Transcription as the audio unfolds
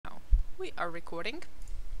We are recording.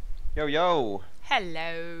 Yo, yo!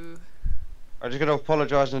 Hello. I'm just going to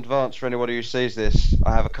apologise in advance for anybody who sees this.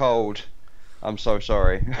 I have a cold. I'm so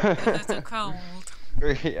sorry. It's a cold.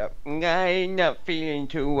 Yep. I'm not feeling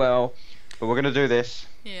too well. But we're going to do this.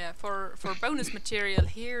 Yeah, for bonus material,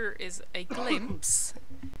 here is a glimpse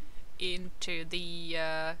into the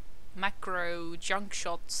macro junk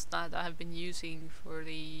shots that I have been using for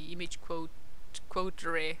the image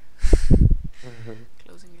quotery.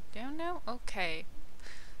 Closing it down now. Okay.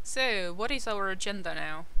 So, what is our agenda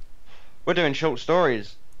now? We're doing short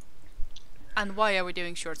stories. And why are we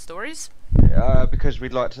doing short stories? Because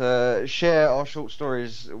we'd like to share our short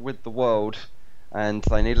stories with the world. And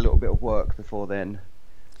they need a little bit of work before then.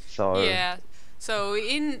 So... Yeah. So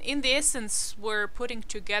in the essence, we're putting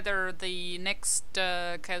together the next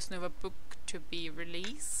ChaosNova book to be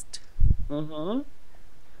released. Mm-hmm.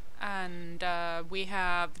 And we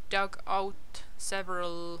have dug out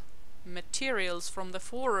several materials from the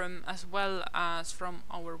forum as well as from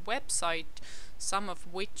our website, some of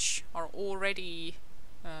which are already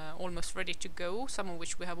almost ready to go, some of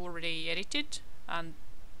which we have already edited, and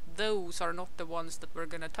those are not the ones that we're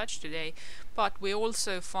gonna touch today. But we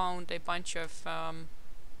also found a bunch of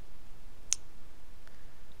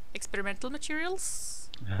experimental materials.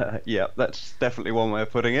 Yeah, that's definitely one way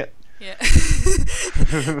of putting it. Yeah.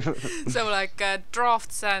 So like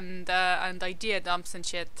drafts and idea dumps and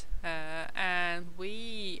shit. And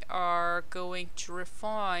we are going to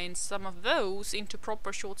refine some of those into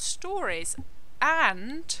proper short stories.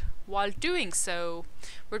 And while doing so,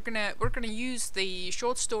 we're gonna use the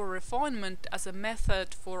short story refinement as a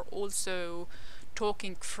method for also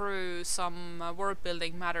talking through some world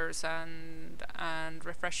building matters and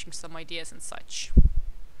refreshing some ideas and such.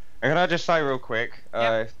 And can I just say real quick,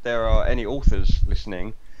 Yep. if there are any authors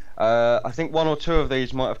listening, I think one or two of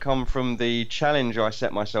these might have come from the challenge I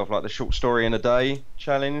set myself, like the short story in a day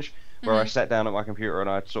challenge, where I sat down at my computer and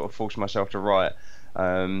I sort of forced myself to write.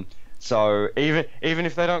 So even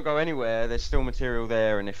if they don't go anywhere, there's still material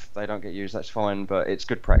there, and if they don't get used, that's fine. But it's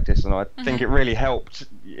good practice, and I think it really helped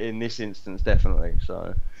in this instance, definitely.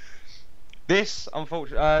 So this,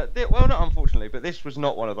 unfortunately, well, not unfortunately, but this was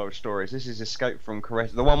not one of those stories. This is Escape from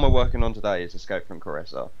Keresa. The one we're working on today is Escape from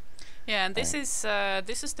Keresa. Yeah, and this is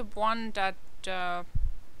the one that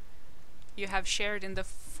you have shared in the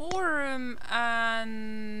forum,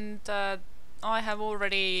 and I have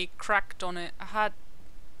already cracked on it.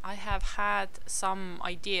 I have had some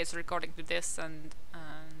ideas regarding to this, and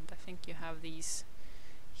I think you have these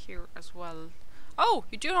here as well. Oh,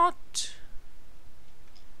 you do not.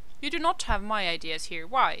 You do not have my ideas here.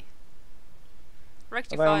 Why? Are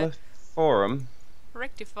they on the forum?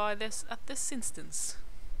 Rectify this at this instance.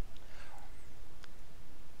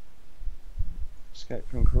 Escape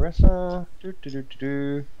from Keresa.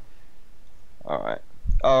 Alright.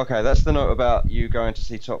 Oh, okay, that's the note about you going to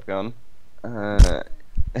see Top Gun. Good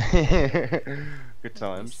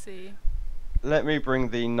times. See. Let me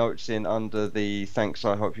bring the notes in under the thanks.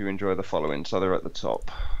 I hope you enjoy the following, so they're at the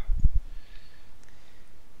top.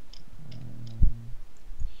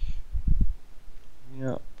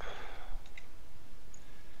 Yep.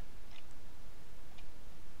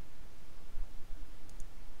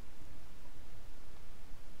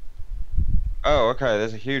 Oh, okay,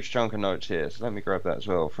 there's a huge chunk of notes here, so let me grab that as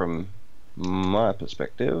well from my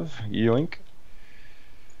perspective. Yoink.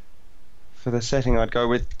 For the setting, I'd go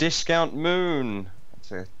with Discount Moon.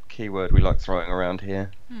 That's a keyword we like throwing around here.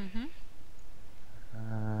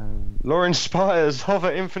 Law inspires,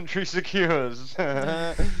 hover infantry secures.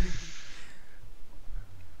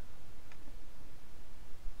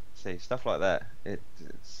 See, stuff like that.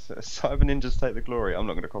 It's Cyber Ninjas take the glory. I'm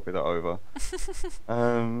not going to copy that over.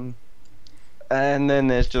 And then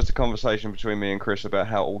there's just a conversation between me and Chris about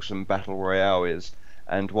how awesome Battle Royale is.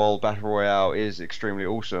 And while Battle Royale is extremely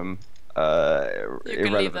awesome, you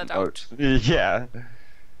can leave that out. Yeah.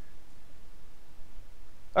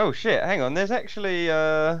 Oh shit, hang on, there's actually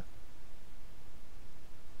oh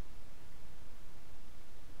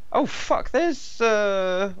fuck, there's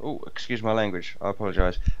oh, excuse my language, I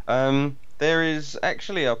apologise. There is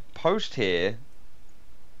actually a post here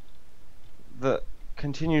that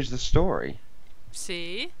continues the story.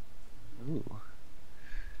 See? Ooh.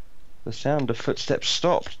 The sound of footsteps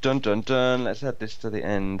stopped. Dun dun dun. Let's add this to the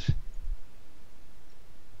end.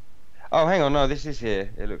 Oh, hang on. No, this is here.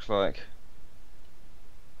 It looks like.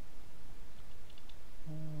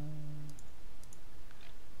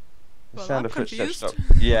 The Well, sound I'm of footsteps confused.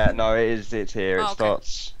 stopped. Yeah, no, it is. It's here. It Oh, okay.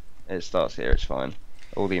 It starts here. It's fine.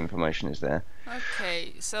 All the information is there.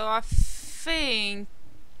 Okay, so I think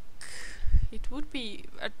it would be,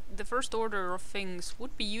 at the first order of things,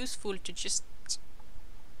 would be useful to just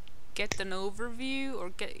get an overview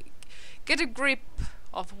or get a grip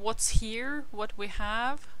of what's here, what we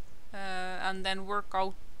have, and then work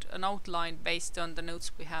out an outline based on the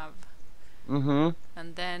notes we have. And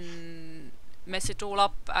then mess it all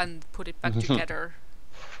up and put it back together.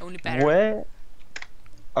 Only better.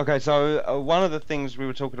 Okay, so one of the things we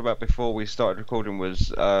were talking about before we started recording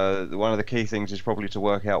was one of the key things is probably to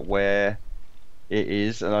work out where it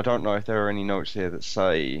is, and I don't know if there are any notes here that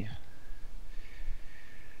say...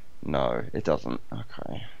 No, it doesn't.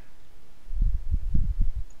 Okay.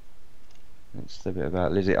 It's the bit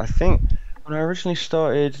about Lizzie. I think when I originally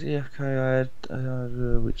started EFK, I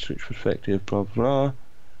had which switch perspective, blah blah.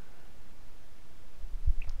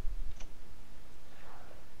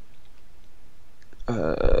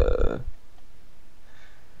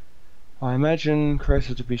 I imagine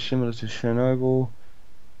Keresa to be similar to Chernobyl.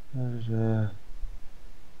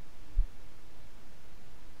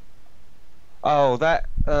 Oh, that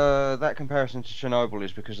comparison to Chernobyl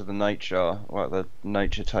is because of the nature, like the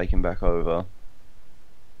nature taking back over.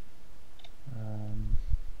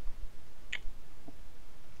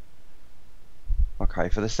 Okay,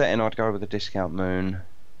 for the setting, I'd go with a discount moon.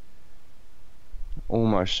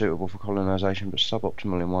 Almost suitable for colonisation, but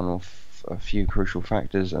suboptimal in one or a few crucial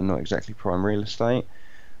factors and not exactly prime real estate.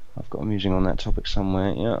 I've got a musing on that topic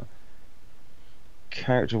somewhere, yeah.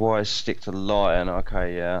 Character-wise, stick to Lion,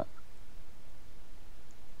 okay, yeah.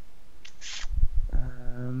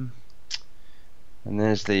 And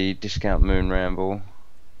there's the discount moon ramble.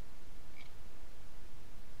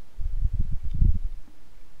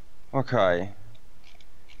 Okay.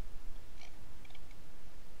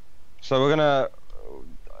 So we're gonna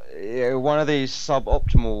one of these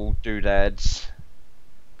suboptimal doodads.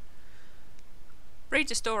 Read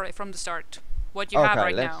the story from the start. What you have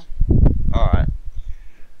right now. Alright.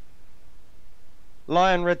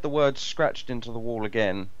 Lion read the words scratched into the wall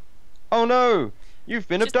again. Oh no! You've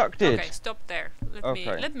been abducted! Okay, stop there.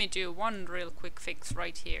 Let me do one real quick fix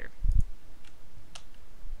right here.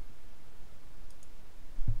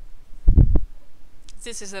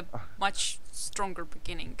 This is a much stronger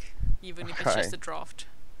beginning, even if it's just a draft.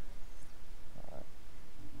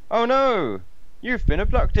 Oh no! You've been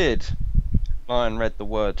abducted! Lion read the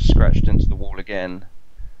words scratched into the wall again.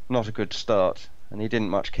 Not a good start, and he didn't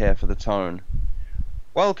much care for the tone.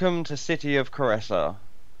 Welcome to City of Keresa.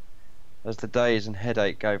 As the daze and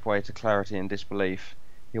headache gave way to clarity and disbelief,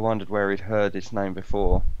 he wondered where he'd heard its name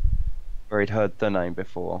before. Where he'd heard the name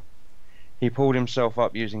before. He pulled himself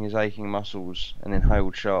up using his aching muscles and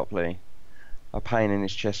inhaled sharply. A pain in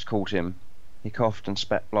his chest caught him. He coughed and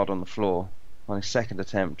spat blood on the floor. On his second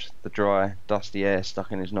attempt, the dry, dusty air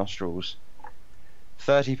stuck in his nostrils.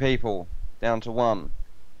 30 people, down to 1.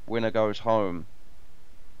 Winner goes home.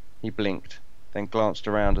 He blinked, then glanced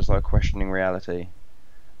around as though questioning reality.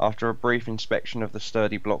 After a brief inspection of the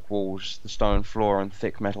sturdy block walls, the stone floor and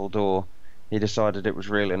thick metal door, he decided it was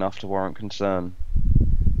real enough to warrant concern.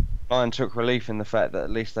 Lion took relief in the fact that at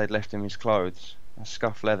least they'd left him his clothes. A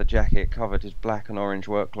scuffed leather jacket covered his black and orange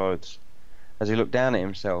work clothes. As he looked down at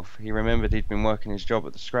himself, he remembered he'd been working his job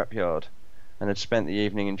at the scrapyard, and had spent the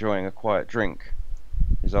evening enjoying a quiet drink.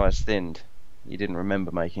 His eyes thinned. He didn't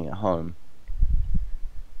remember making it home.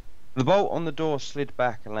 The bolt on the door slid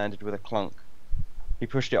back and landed with a clunk. He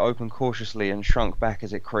pushed it open cautiously and shrunk back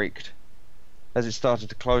as it creaked. As it started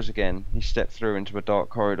to close again, he stepped through into a dark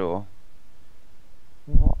corridor.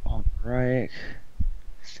 What on rake?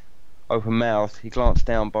 Open-mouthed, he glanced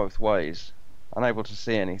down both ways, unable to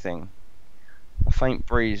see anything. A faint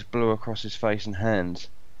breeze blew across his face and hands.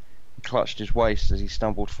 He clutched his waist as he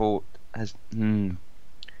stumbled forward.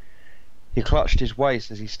 He clutched his waist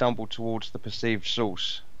as he stumbled towards the perceived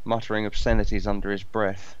source, muttering obscenities under his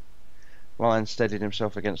breath. Lion steadied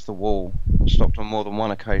himself against the wall and stopped on more than one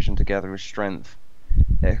occasion to gather his strength.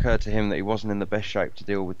 It occurred to him that he wasn't in the best shape to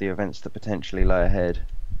deal with the events that potentially lay ahead.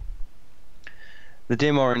 The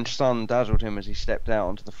dim orange sun dazzled him as he stepped out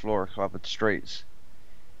onto the flora-covered streets.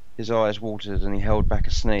 His eyes watered and he held back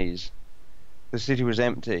a sneeze. The city was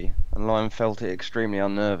empty, and Lion felt it extremely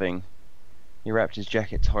unnerving. He wrapped his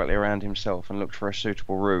jacket tightly around himself and looked for a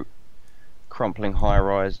suitable route. Crumbling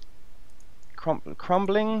high-rises,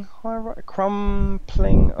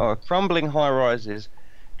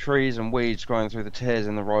 trees and weeds growing through the tears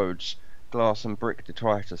in the roads, glass and brick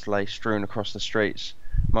detritus lay strewn across the streets.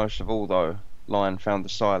 Most of all, though, Lion found the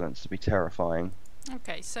silence to be terrifying.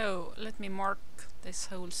 Okay, so let me mark this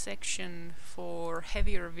whole section for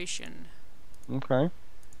heavier vision. Okay.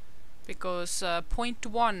 Because point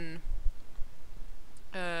 1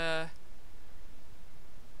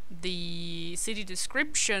 the city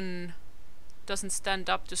description doesn't stand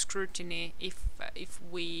up to scrutiny if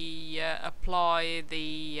we apply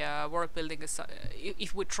the world building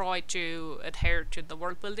if we try to adhere to the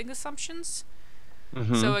world building assumptions.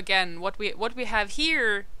 So again, what we have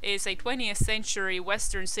here is a 20th century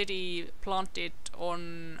Western city planted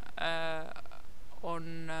on a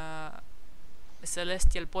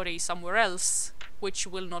celestial body somewhere else, which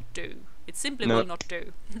will not do. It simply will not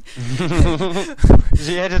do.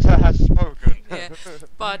 The editor has spoken. Yeah,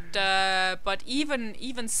 but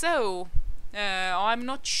even so, I'm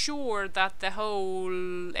not sure that the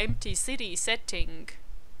whole empty city setting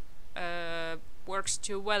works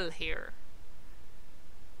too well here.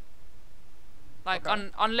 Like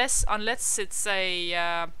unless it's a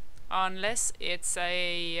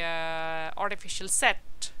artificial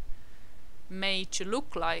set made to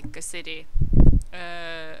look like a city,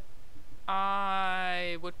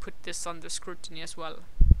 I would put this under scrutiny as well.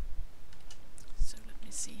 So let me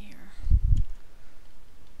see here.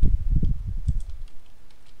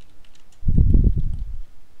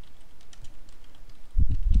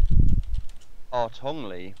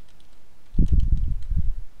 Artongli.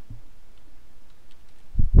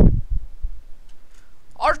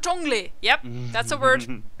 Artongli! Yep, that's a word.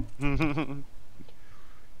 It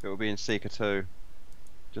will be in Seeker 2.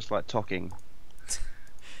 Just like talking.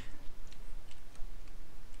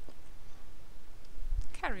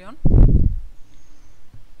 Carry on.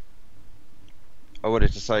 I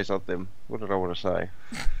wanted to say something. What did I want to say?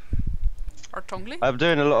 Artongli? I'm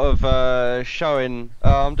doing a lot of showing.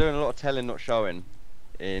 I'm doing a lot of telling, not showing.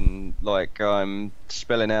 In like I'm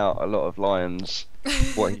spelling out a lot of lines,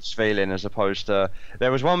 what he's feeling, as opposed to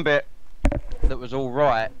there was one bit that was all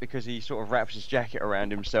right because he sort of wraps his jacket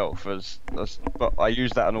around himself but I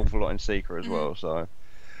use that an awful lot in Seeker as well. So,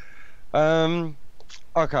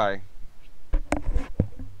 okay.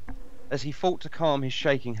 As he fought to calm his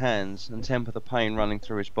shaking hands and temper the pain running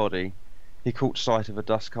through his body, he caught sight of a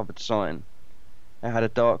dust-covered sign. It had a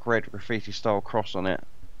dark red graffiti-style cross on it.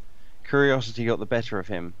 Curiosity got the better of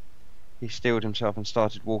him. He steeled himself and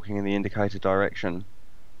started walking in the indicated direction,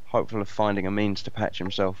 hopeful of finding a means to patch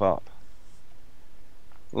himself up.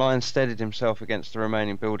 Lion steadied himself against the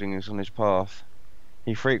remaining buildings on his path.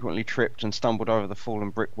 He frequently tripped and stumbled over the fallen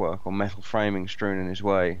brickwork or metal framing strewn in his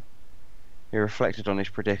way. He reflected on his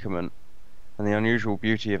predicament, and the unusual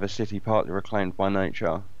beauty of a city partly reclaimed by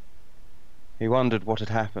nature. He wondered what had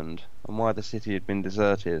happened, and why the city had been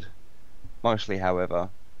deserted. Mostly, however,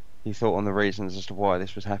 he thought on the reasons as to why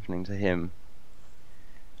this was happening to him.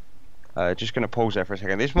 Just going to pause there for a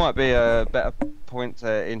second. This might be a better point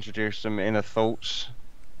to introduce some inner thoughts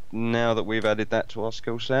now that we've added that to our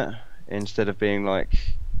skill set, instead of being like,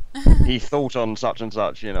 he thought on such and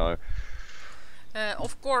such, you know.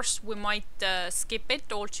 Of course, we might skip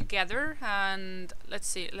it altogether, and let's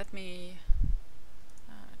see, let me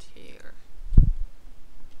add here.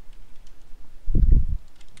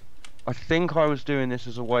 I think I was doing this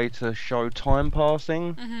as a way to show time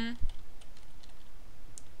passing.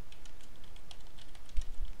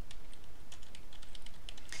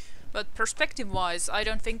 But perspective-wise, I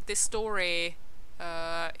don't think this story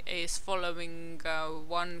is following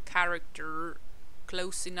one character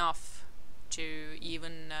close enough to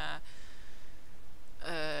even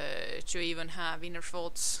have inner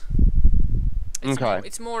thoughts.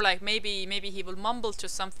 It's more like maybe he will mumble to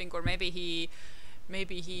something, or maybe he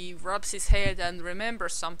rubs his head and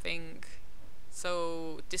remembers something.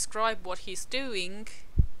 So describe what he's doing,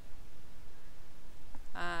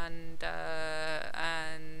 and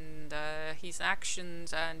his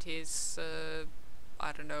actions and his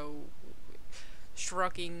I don't know,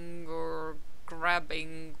 shrugging or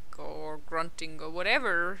grabbing or grunting or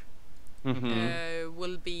whatever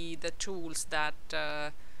will be the tools that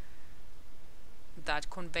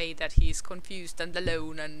convey that he's confused and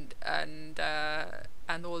alone and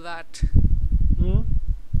all that.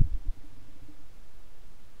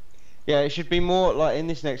 Yeah, it should be more like in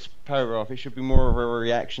this next paragraph. It should be more of a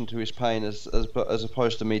reaction to his pain, as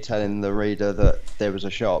opposed to me telling the reader that there was a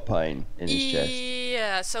sharp pain in his chest.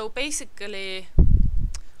 Yeah. So basically,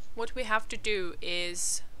 what we have to do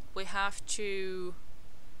is we have to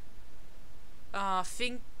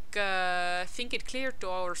think it clear to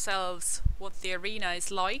ourselves what the arena is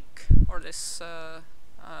like, or this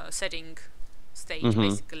setting stage,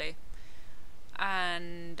 basically.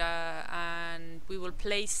 And we will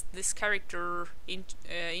place this character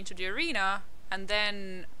into the arena, and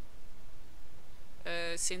then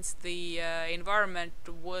since the environment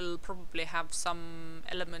will probably have some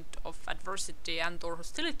element of adversity and or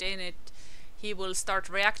hostility in it, he will start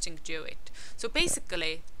reacting to it. So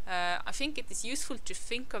basically, I think it is useful to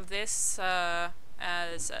think of this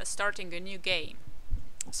as starting a new game.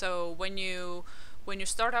 So when you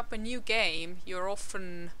start up a new game, you're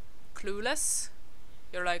often clueless.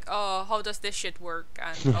 You're like, oh, how does this shit work?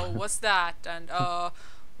 And oh, what's that? And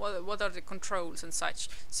what are the controls and such?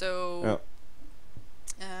 So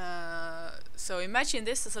so imagine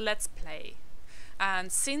this as a let's play,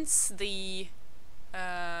 and since the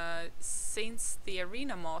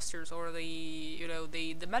arena masters or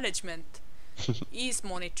the management is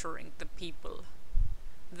monitoring the people,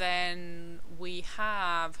 then we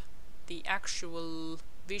have the actual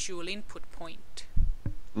visual input point.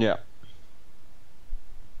 Yeah.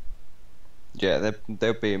 Yeah,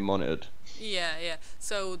 they're being monitored. Yeah, yeah.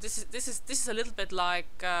 So this is a little bit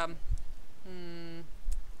like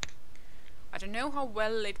I don't know how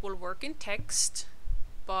well it will work in text,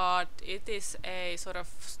 but it is a sort of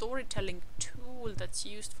storytelling tool that's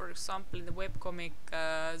used, for example, in the webcomic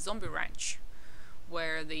Zombie Ranch,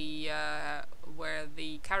 where the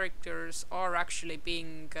characters are actually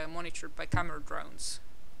being monitored by camera drones,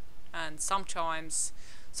 and sometimes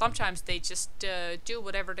they just do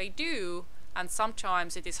whatever they do, and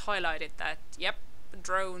sometimes it is highlighted that yep,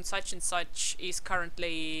 drone such and such is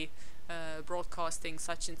currently broadcasting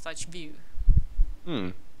such and such view. Hmm.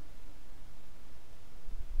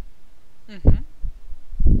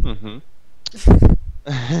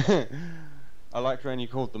 I like when you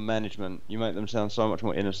called them management. You make them sound so much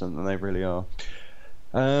more innocent than they really are.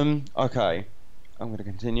 Okay, I'm going to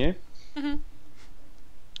continue.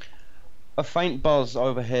 A faint buzz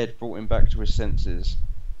overhead brought him back to his senses.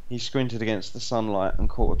 He squinted against the sunlight and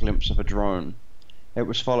caught a glimpse of a drone. It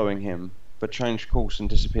was following him, but changed course and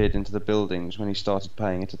disappeared into the buildings when he started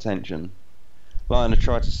paying it attention. Lionel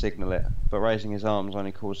tried to signal it, but raising his arms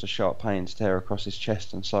only caused a sharp pain to tear across his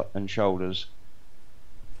chest and shoulders.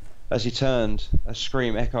 As he turned, a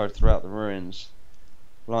scream echoed throughout the ruins.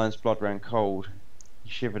 Lion's blood ran cold. He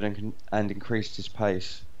shivered and increased his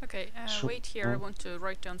pace. Okay, wait here, I want to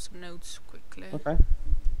write down some notes quickly. Okay.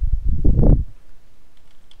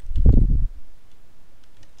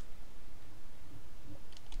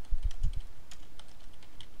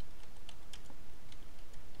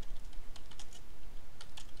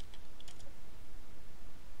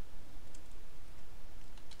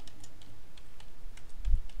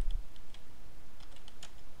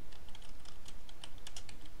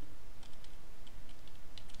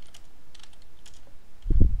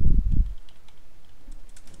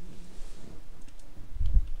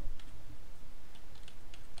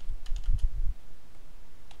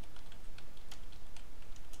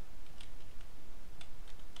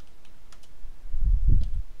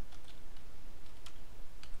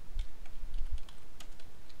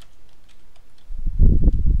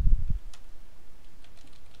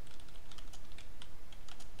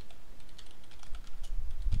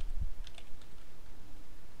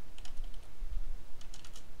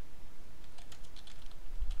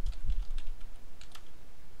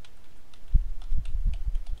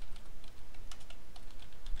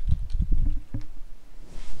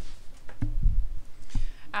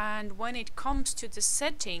 And when it comes to the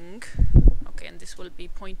setting, okay, and this will be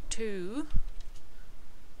point 2.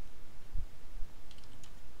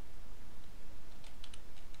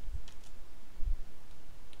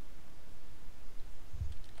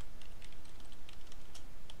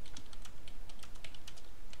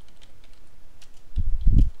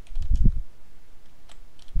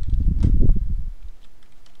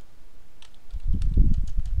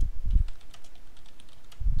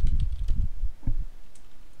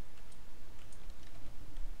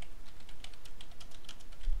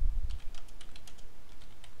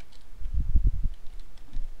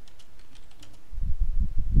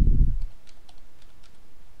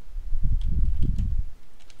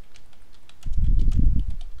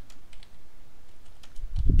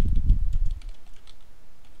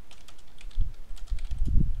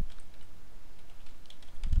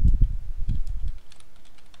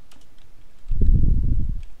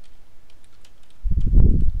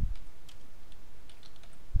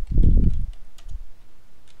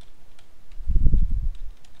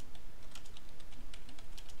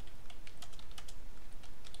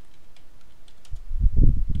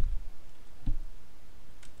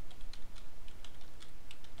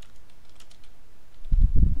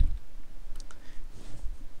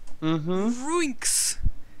 Ruinks!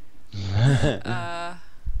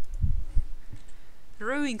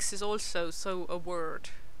 Ruinks is also so a word.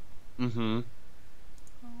 I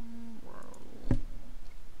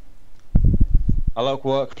like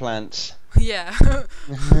work plants. Yeah.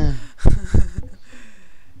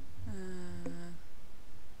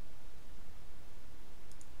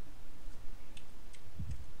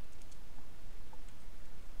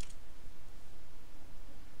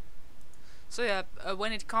 So yeah,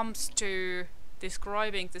 when it comes to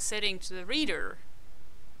describing the setting to the reader,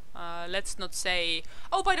 let's not say,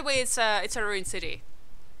 oh, by the way, it's a ruined city.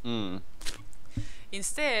 Mm.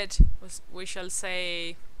 Instead, we shall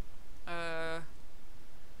say,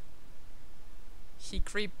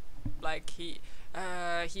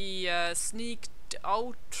 he sneaked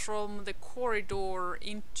out from the corridor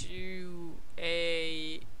into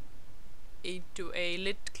a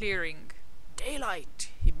lit clearing. Daylight,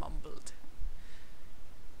 he mumbled.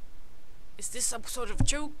 Is this some sort of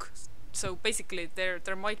joke? So basically,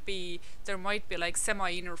 there might be like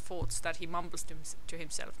semi-inner thoughts that he mumbles to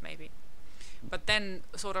himself, maybe. But then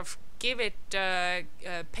sort of give it,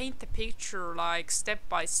 paint the picture like step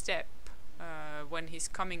by step, when he's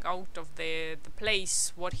coming out of the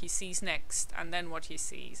place, what he sees next, and then what he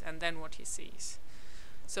sees, and then what he sees.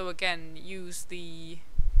 So again, use the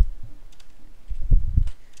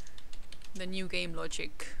new game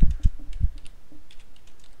logic.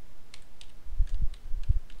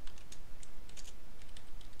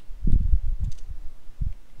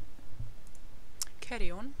 Carry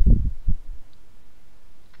on.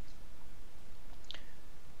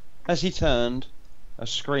 As he turned, a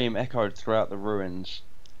scream echoed throughout the ruins.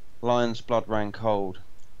 Lion's blood ran cold.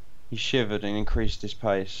 He shivered and increased his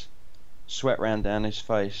pace. Sweat ran down his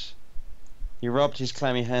face. He rubbed his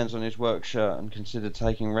clammy hands on his work shirt and considered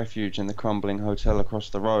taking refuge in the crumbling hotel across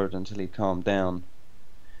the road until he calmed down.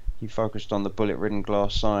 He focused on the bullet-ridden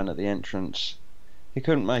glass sign at the entrance. He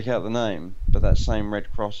couldn't make out the name, but that same red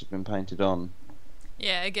cross had been painted on.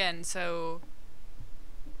 Yeah, again, so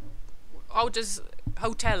how does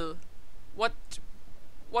hotel, what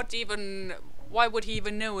even, why would he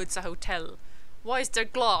even know it's a hotel? Why is there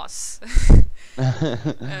glass?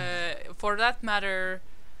 For that matter,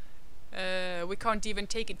 we can't even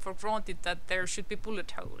take it for granted that there should be bullet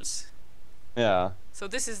holes. Yeah. So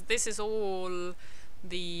this is all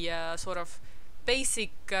the sort of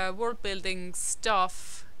basic world building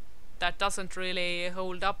stuff that doesn't really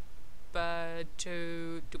hold up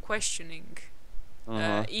to questioning.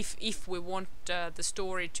 If we want the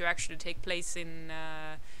story to actually take place in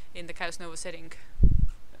the ChaosNova setting.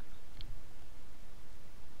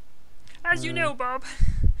 As you know, Bob.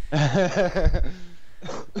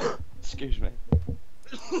 Excuse me.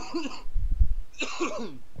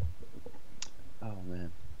 Oh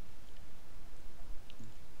man.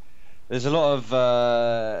 There's a lot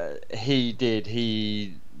of he did,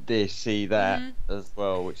 he this, he that as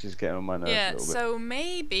well, which is getting on my nerves a little bit. So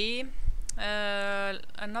maybe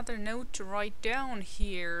another note to write down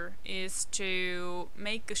here is to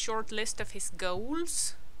make a short list of his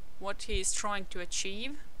goals, what he is trying to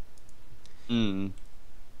achieve.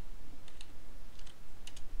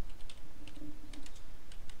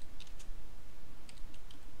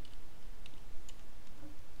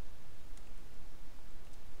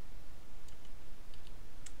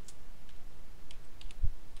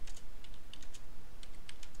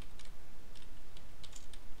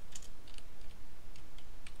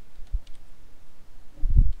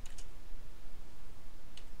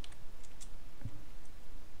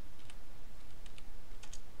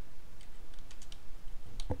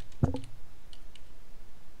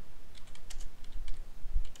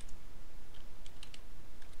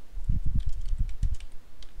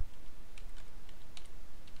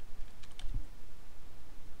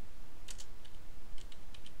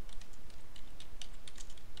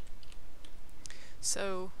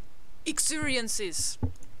 So, experiences.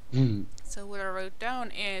 So what I wrote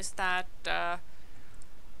down is that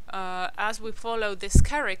as we follow this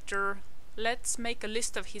character, let's make a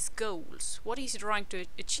list of his goals. What is he trying to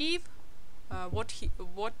achieve? What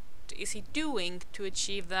is he doing to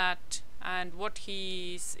achieve that? And what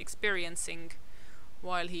he's experiencing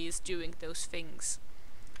while he is doing those things.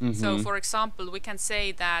 So, for example, we can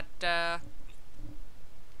say that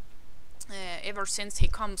ever since he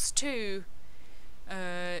comes to,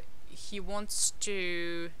 he wants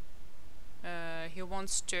to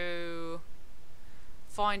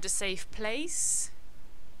find a safe place.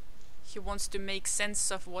 He wants to make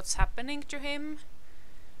sense of what's happening to him,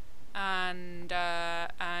 and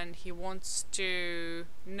he wants to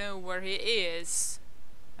know where he is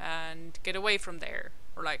and get away from there.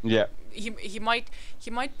 Or like, he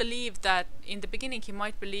might believe that in the beginning he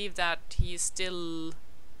might believe that he is still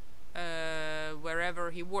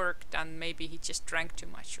wherever he worked, and maybe he just drank too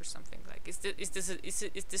much or something. Like, is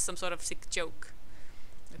this some sort of sick joke?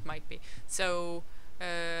 It might be. So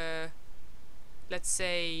let's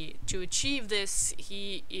say to achieve this,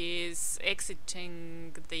 he is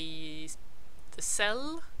exiting the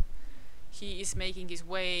cell. He is making his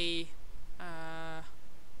way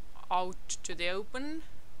out to the open,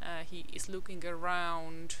 he is looking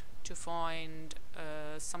around to find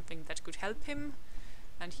something that could help him,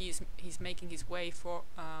 and he's making his way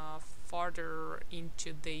farther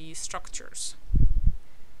into the structures.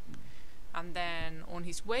 And then on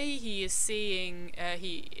his way, he is seeing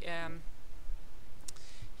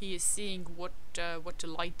what the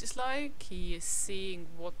light is like. He is seeing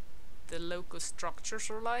what the local structures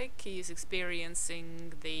are like. He is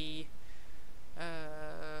experiencing the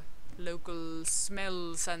local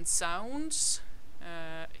smells and sounds.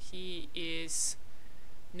 He is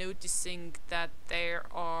noticing that there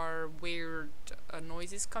are weird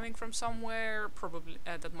noises coming from somewhere, probably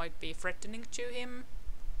that might be threatening to him,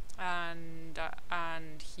 and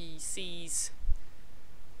he sees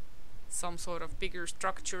some sort of bigger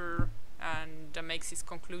structure and makes his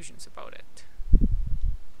conclusions about it.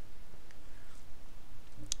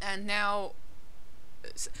 And now,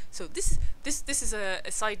 so this is a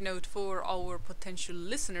side note for our potential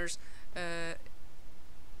listeners.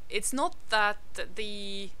 It's not that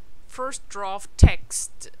the first draft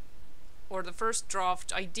text or the first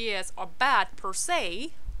draft ideas are bad per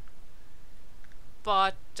se,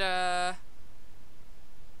 but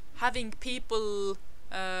having people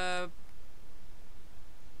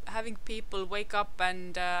wake up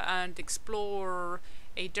and explore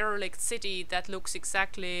a derelict city that looks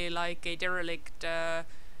exactly like a derelict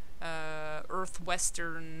Earth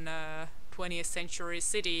Western 20th century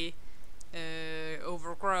city,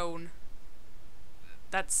 overgrown.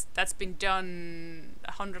 That's been done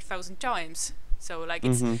 100,000 times. So like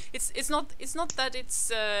it's not that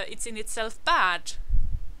it's in itself bad,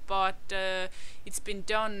 but it's been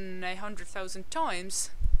done 100,000 times.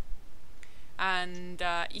 And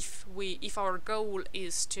if our goal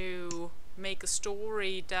is to make a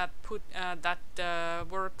story that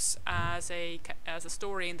works as a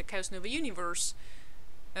story in the ChaosNova universe,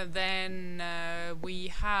 then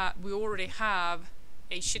we already have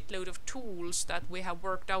a shitload of tools that we have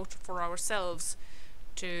worked out for ourselves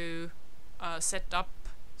to set up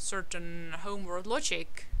certain homeworld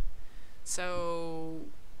logic. So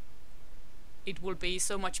it will be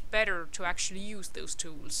so much better to actually use those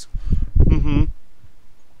tools.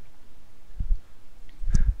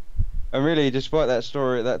 And really, despite that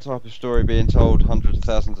type of story being told hundreds of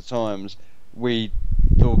thousands of times, the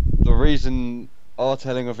reason our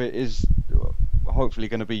telling of it is hopefully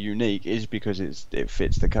going to be unique is because it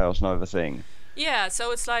fits the ChaosNova thing. Yeah,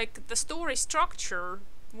 so it's like the story structure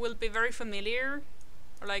will be very familiar.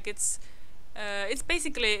 Like it's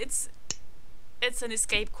basically it's an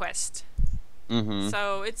escape quest.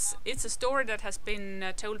 So it's a story that has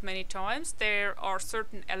been told many times. There are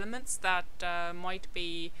certain elements that might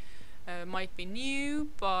be new,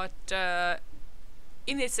 but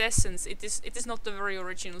in its essence, it is not a very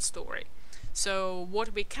original story. So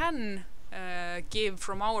what we can give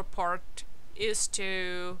from our part is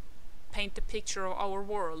to paint a picture of our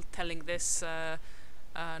world, telling this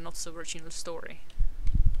not so original story.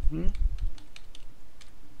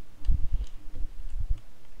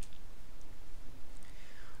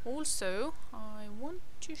 Also, I want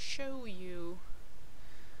to show you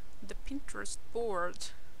the Pinterest board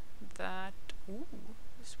that... Ooh,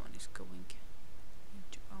 this one is going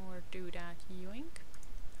into our doodad yoink.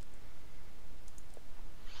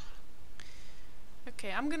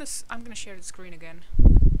 Okay, I'm gonna share the screen again.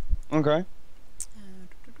 Okay.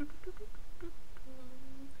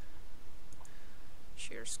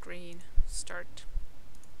 Share screen. Start.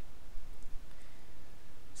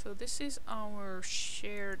 So this is our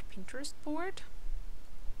shared Pinterest board.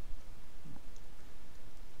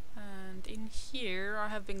 And in here I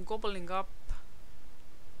have been gobbling up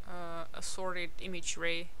assorted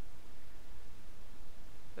imagery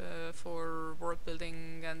for world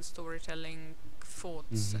building and storytelling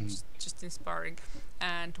thoughts and just inspiring.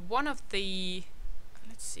 And one of the...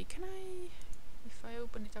 let's see, can I... if I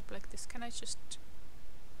open it up like this, can I just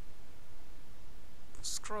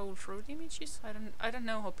scroll through the images? I don't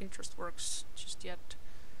know how Pinterest works just yet.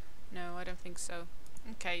 No, I don't think so.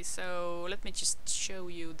 Okay, so let me just show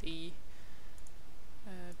you the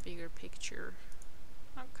bigger picture.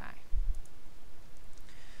 Okay.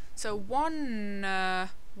 So one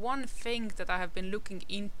thing that I have been looking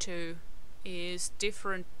into is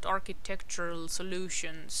different architectural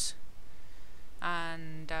solutions,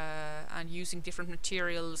 and using different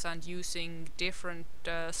materials and using different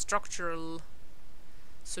structural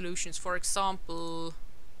solutions. For example,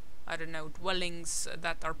 I don't know, dwellings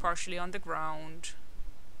that are partially underground.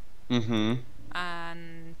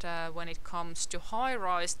 And when it comes to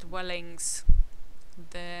high-rise dwellings,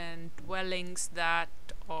 then dwellings that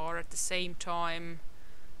are at the same time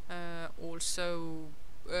also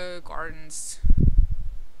gardens.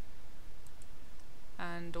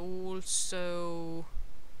 also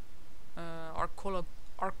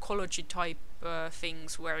archaeology type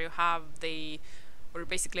things where you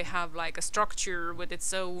basically have like a structure with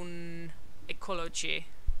its own ecology.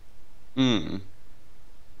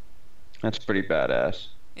 That's pretty badass.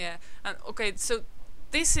 Yeah, and okay, so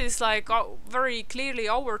this is like very clearly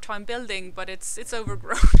our time building, but it's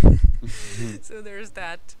overgrown. So there's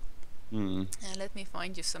that. Let me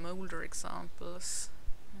find you some older examples.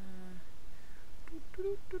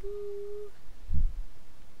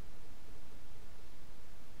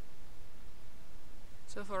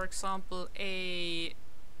 So, for example, a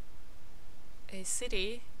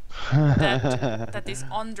city that is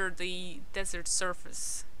under the desert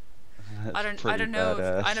surface. I don't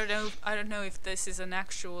know if this is an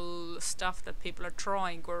actual stuff that people are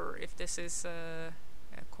trying, or if this is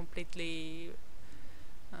completely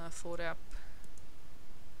thought up.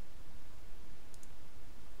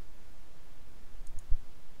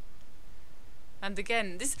 And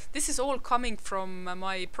again, this is all coming from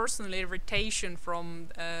my personal irritation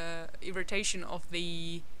of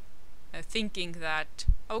the thinking that,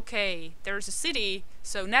 okay, there's a city,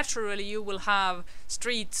 so naturally you will have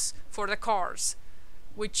streets for the cars,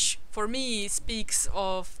 which for me speaks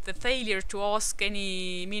of the failure to ask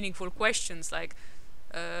any meaningful questions like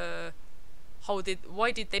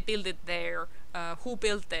why did they build it there, who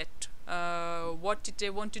built it, what did they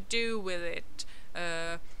want to do with it,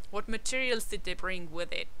 what materials did they bring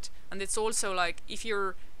with it. And it's also like, if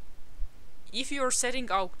you're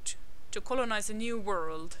setting out to colonize a new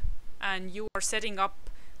world and you are setting up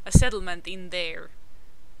a settlement in there,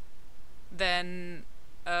 then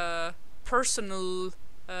personal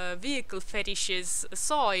vehicle fetishes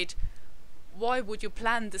aside, why would you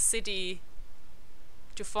plan the city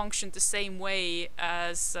to function the same way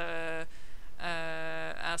as the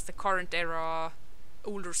current era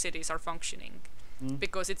older cities are functioning?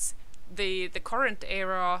 Because it's the current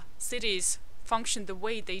era cities function the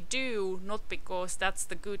way they do, not because that's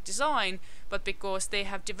the good design, but because they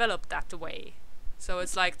have developed that way. So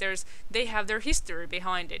it's like they have their history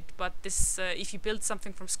behind it, but this if you build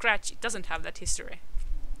something from scratch, it doesn't have that history.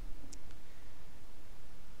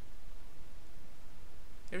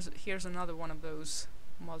 Here's another one of those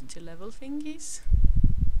multi-level thingies.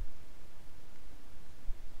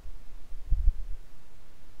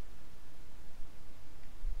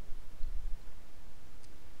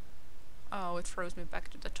 Oh, it throws me back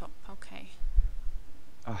to the top. Okay.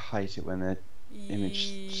 I hate it when the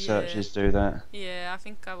image searches do that. Yeah, I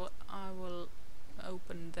think I will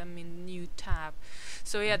open them in new tab.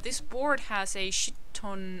 So yeah, this board has a shit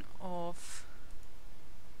ton of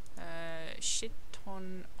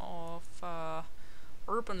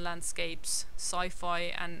urban landscapes,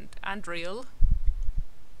 sci-fi and real.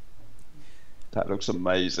 That looks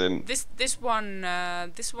amazing. This one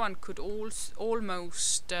could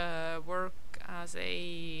almost work as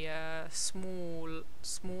a smaller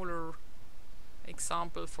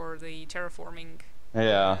example for the terraforming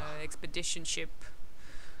expedition ship,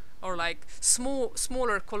 or like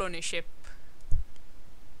smaller colony ship.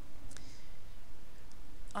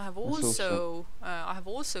 I have also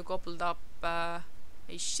gobbled up a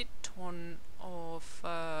shit ton of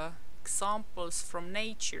examples from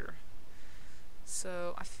nature.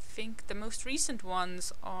 So I think the most recent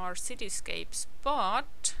ones are cityscapes,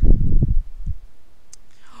 but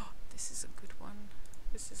this is a good one.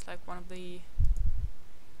 This is like one of the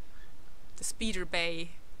speeder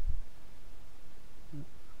bay,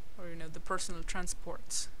 or the personal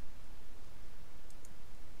transports.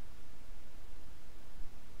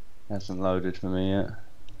 Hasn't loaded for me yet.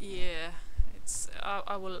 Yeah, it's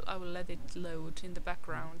I will let it load in the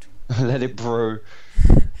background. Let it brew.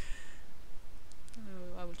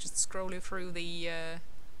 I will just scroll you through the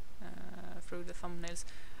thumbnails.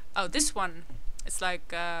 Oh, this one, it's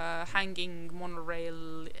like hanging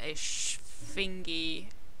monorail-ish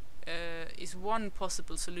thingy, is one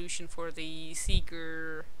possible solution for the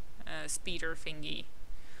Seeger speeder thingy.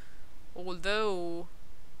 Although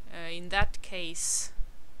in that case,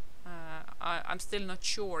 I'm still not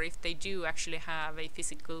sure if they do actually have a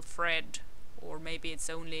physical thread, or maybe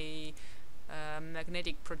it's only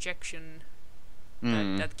magnetic projection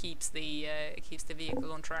that keeps the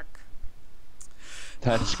vehicle on track.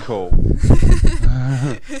 That's cool.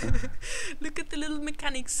 Look at the little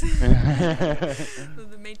mechanics.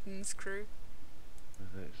 The maintenance crew.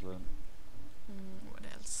 That's excellent. What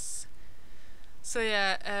else? So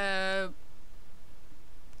yeah,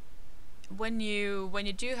 when you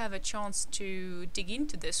do have a chance to dig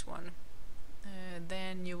into this one,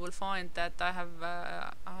 then you will find that I have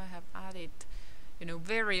added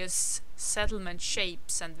various settlement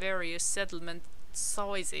shapes and various settlement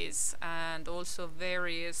sizes and also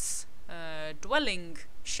various dwelling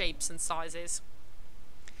shapes and sizes.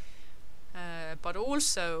 But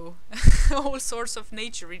also all sorts of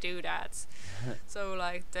nature doodads. So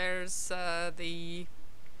like there's the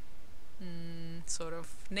sort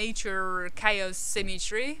of nature chaos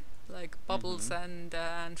symmetry, like bubbles and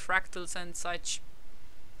fractals and such,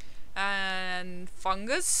 and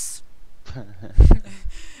fungus,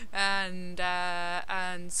 and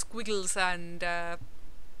squiggles and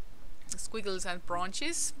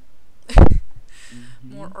branches.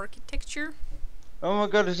 More architecture. Oh my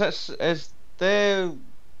god,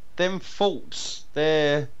 them faults?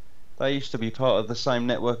 They used to be part of the same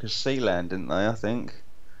network as Sealand, didn't they? I think.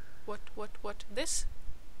 What? This?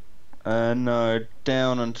 No,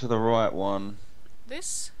 down and to the right one.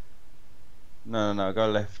 This? No, go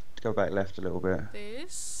left. Go back left a little bit.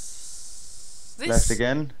 This? Left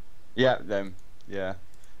again? Yeah, them. Yeah.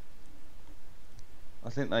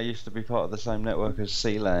 I think they used to be part of the same network as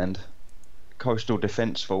Sealand. Coastal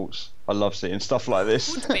defence faults. I love seeing stuff like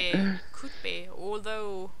this. Could be.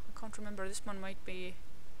 Although I can't remember. This one might be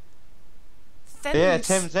Thames. Yeah,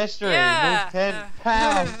 Thames Estuary, yeah. North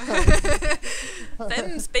Kent.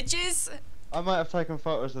 Thames, bitches. I might have taken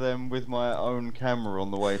photos of them with my own camera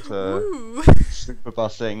on the way to Ooh. super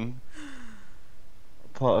busing.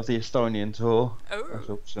 Part of the Estonian tour. Oh. That's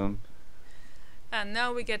awesome. And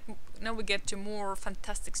now we get to more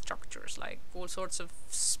fantastic structures, like all sorts of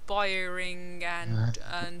spiring and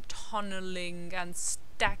tunneling and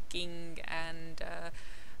stacking and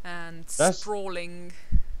sprawling.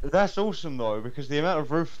 That's awesome though, because the amount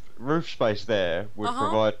of roof space there would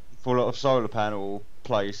provide for a lot of solar panel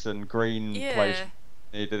place and green place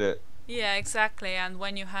needed it. Yeah, exactly. And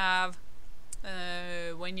when you have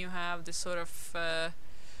this sort of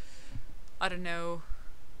I don't know,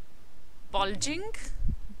 bulging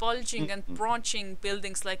and branching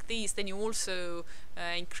buildings like these, then you also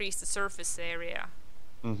increase the surface area.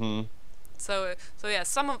 So yeah,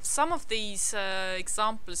 some of these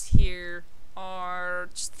examples here are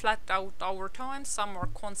just flat out our time. Some are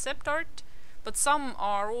concept art, but some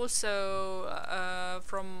are also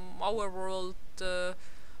from our world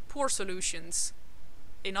poor solutions.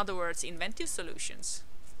 In other words, inventive solutions.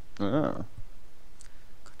 Ah.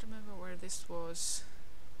 Can't remember where this was.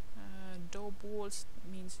 Daub walls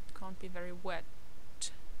means it can't be very wet.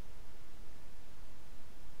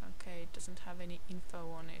 Okay, it doesn't have any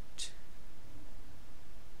info on it.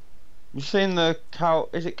 You seen the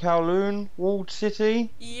is it Kowloon walled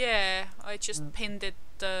city? Yeah, I just pinned it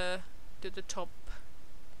to the top.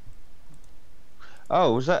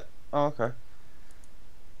 Oh, was that? Oh, okay.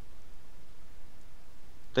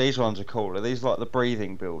 These ones are cool. Are these like the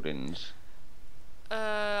breathing buildings?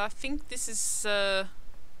 I think this is.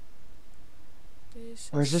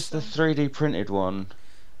 Or is this the 3D printed one?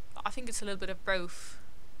 I think it's a little bit of both.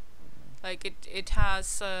 Like it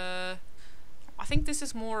has. I think this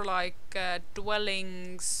is more like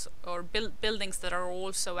dwellings or buildings that are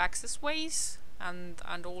also access ways and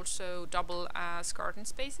also double as garden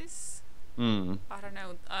spaces. I don't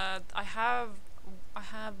know. I have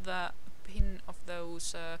the pin of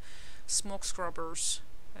those smoke scrubbers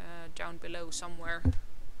down below somewhere.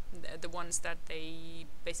 The ones that they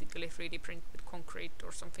basically 3D print with concrete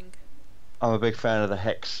or something. I'm a big fan of the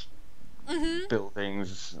hex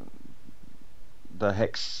buildings, the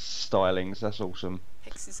hex stylings. That's awesome.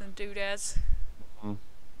 Hexes and doodads. Let's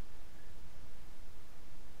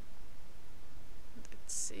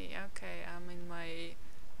see. Okay, I'm in my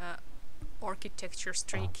architecture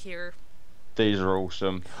streak here. These are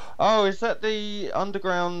awesome. Oh, is that the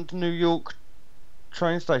underground New York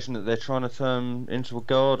train station that they're trying to turn into a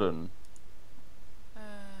garden?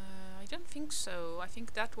 I don't think so. I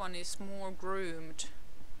think that one is more groomed.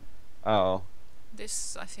 Oh.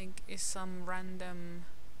 This, I think, is some random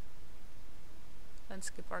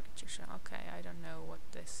landscape architecture. Okay, I don't know what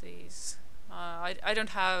this is. I don't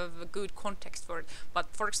have a good context for it. But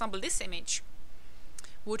for example, this image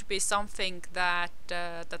would be something that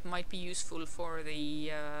that might be useful for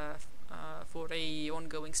the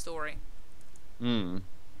ongoing story.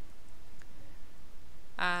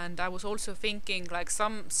 And I was also thinking like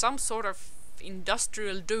some sort of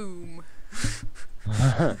industrial doom.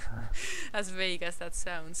 As vague as that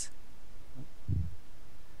sounds.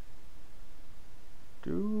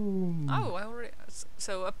 Doom. Oh, I already.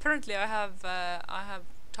 So apparently I have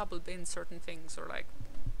double pinned certain things, or like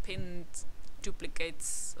pinned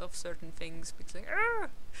duplicates of certain things. Because like,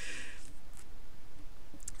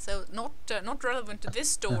 so not relevant to this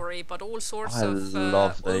story, but all sorts of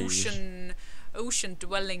ocean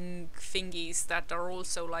dwelling thingies that are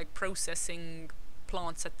also like processing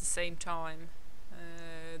plants at the same time.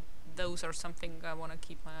 those are something I want to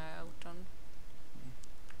keep my eye out on.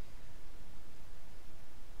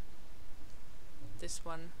 This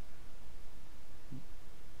one.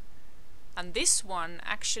 And this one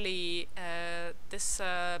actually, this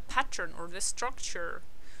pattern or this structure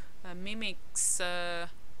mimics. I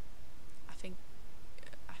think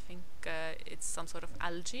it's some sort of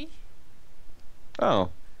algae.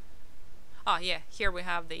 Oh. Ah, yeah. Here we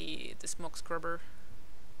have the smoke scrubber.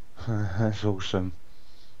 That's awesome.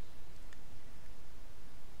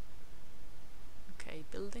 Okay,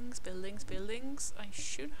 buildings, buildings, buildings. I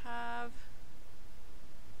should have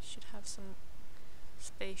some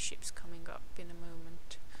spaceships coming up in a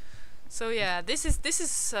moment. So yeah, this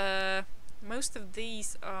is most of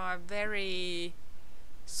these are very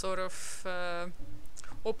sort of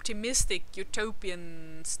optimistic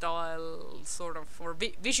utopian style sort of, or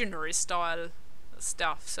visionary style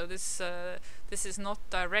stuff. So this is not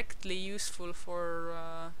directly useful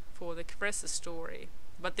for the Keresa story,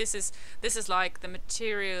 but this is like the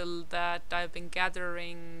material that I've been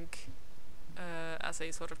gathering as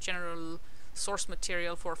a sort of general source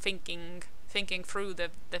material for thinking through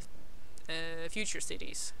the future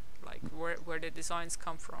cities, like where the designs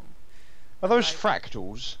come from. Are those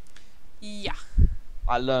fractals? Yeah.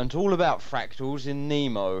 I learnt all about fractals in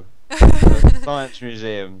Nemo, the Science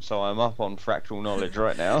Museum, so I'm up on fractal knowledge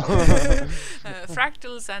right now.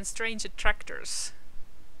 Fractals and strange attractors.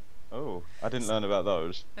 Oh, I didn't learn about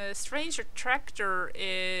those. Strange attractor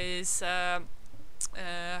is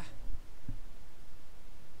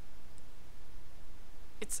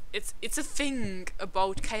it's a thing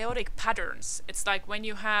about chaotic patterns. It's like when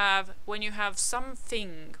you have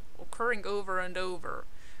something occurring over and over.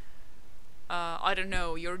 I don't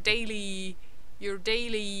know, your daily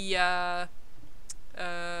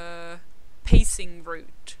pacing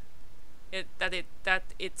route.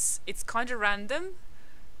 It's kind of random,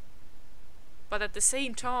 but at the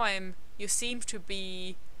same time you seem to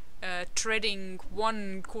be treading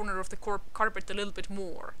one corner of the carpet a little bit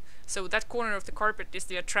more. So that corner of the carpet is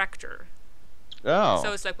the attractor. Oh.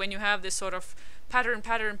 So it's like when you have this sort of pattern,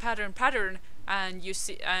 and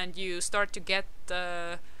you start to get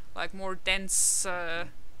like more dense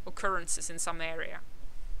occurrences in some area.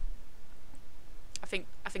 I think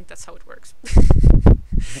that's how it works.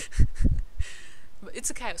 But it's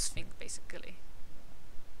a chaos thing, basically.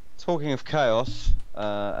 Talking of chaos,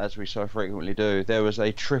 as we so frequently do, there was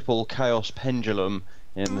a triple chaos pendulum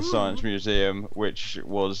in the Science Museum, which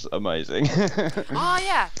was amazing. Oh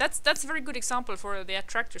yeah, that's a very good example for the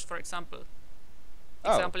attractors, for example.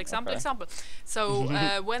 Example. So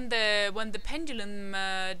when the pendulum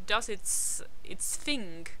does its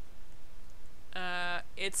thing,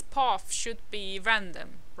 its path should be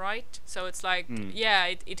random, right? So it's like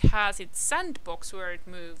it has its sandbox where it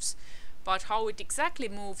moves, but how it exactly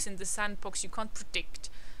moves in the sandbox you can't predict.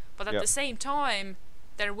 But at the same time,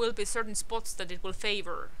 there will be certain spots that it will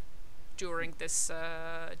favor during this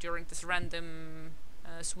random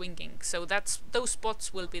swinging. So those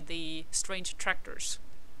spots will be the strange attractors.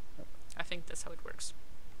 I think that's how it works.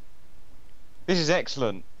 This is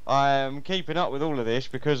excellent. I am keeping up with all of this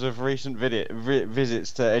because of recent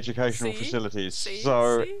visits to educational facilities.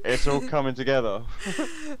 So it's all coming together.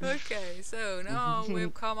 Okay, so now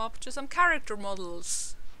we've come up to some character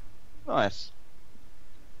models. Nice.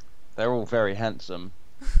 They're all very handsome.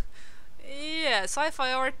 Yeah,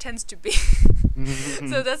 sci-fi art tends to be.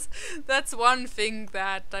 So that's one thing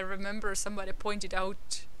that I remember somebody pointed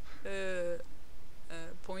out. I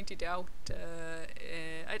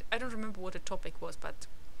don't remember what the topic was, but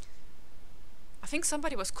I think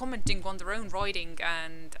somebody was commenting on their own writing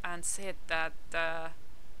and said that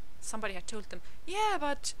somebody had told them, yeah,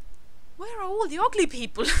 but where are all the ugly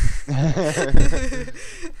people?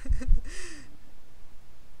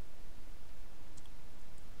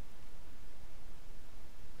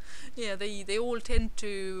 Yeah, they all tend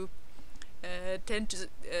to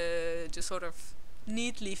sort of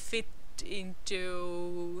neatly fit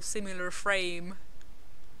into similar frame.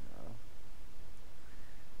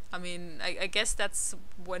 I mean, I guess that's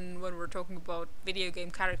when we're talking about video game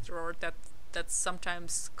character art, that's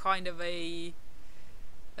sometimes kind of a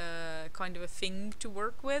thing to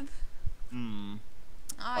work with.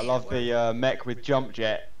 I love the mech with jump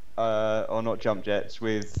jet, or not jump jets,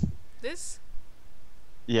 with this.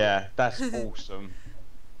 Yeah, that's awesome.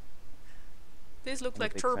 These look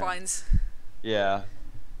like turbines. Yeah.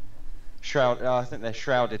 I think they're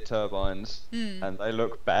shrouded turbines, and they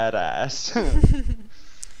look badass.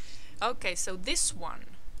 Okay, so this one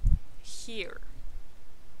here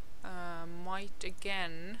might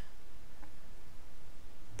again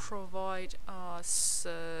provide us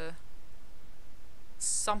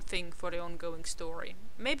something for the ongoing story.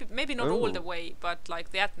 Maybe not all the way, but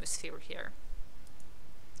like the atmosphere here.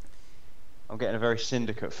 I'm getting a very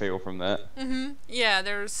Syndicate feel from that. Yeah,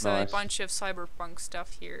 there's Nice. a bunch of cyberpunk stuff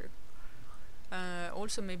here.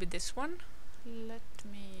 Also maybe this one. Let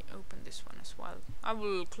me open this one as well. I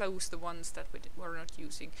will close the ones that we're not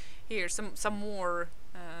using. Here, some more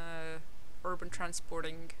urban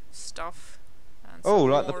transporting stuff. And Oh,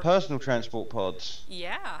 some like the more- personal transport pods.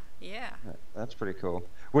 Yeah. That's pretty cool.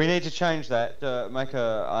 We need to change that.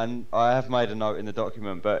 I have made a note in the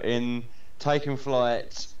document, but in Taken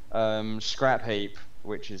Flight, Scrap Heap,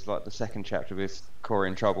 which is like the second chapter with Corey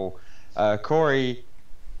in trouble. Corey,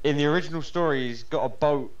 in the original story, he's got a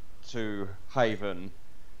boat to Haven,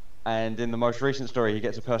 and in the most recent story, he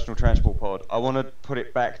gets a personal transport pod. I want to put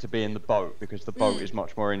it back to being the boat because the boat is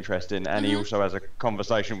much more interesting, and he also has a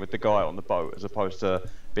conversation with the guy on the boat as opposed to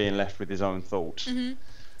being left with his own thoughts.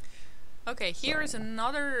 Okay, here is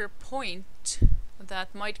another point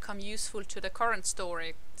that might come useful to the current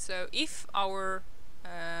story. So if our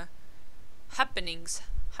happenings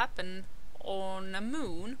happen on a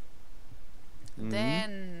moon,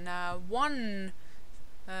 then one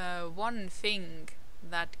thing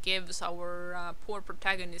that gives our poor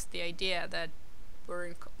protagonist the idea that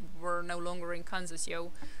we're no longer in Kansas,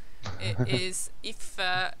 is if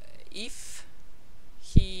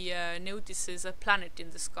he notices a planet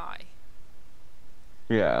in the sky.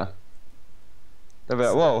 Yeah. They'll be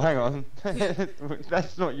like, whoa, hang on.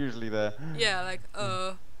 That's not usually there. Yeah, like,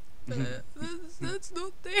 that's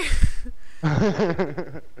not there.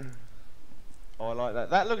 Oh, I like that.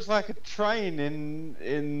 That looks like a train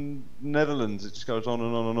in Netherlands. It just goes on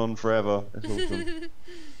and on and on forever. That's awesome.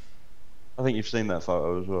 I think you've seen that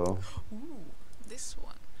photo as well. Ooh, this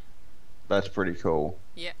one. That's pretty cool.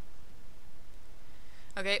 Yeah.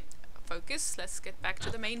 Okay, focus. Let's get back to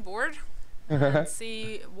the main board and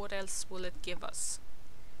see what else will it give us.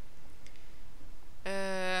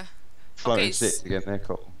 Floating okay, six again, they're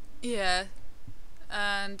cool. Yeah,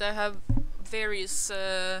 and I have various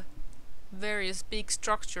big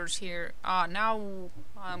structures here. Now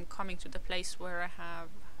I'm coming to the place where I have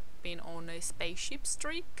been on a spaceship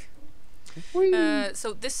streak.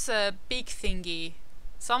 So this big thingy,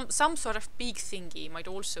 some sort of big thingy might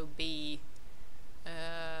also be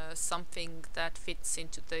something that fits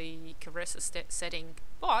into the Keresa setting,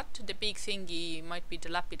 but the big thingy might be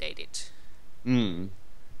dilapidated.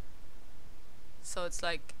 So it's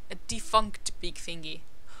like a defunct big thingy.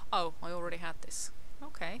 Oh, I already had this.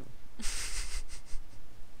 Okay.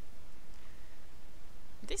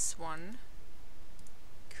 This one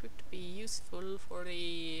could be useful for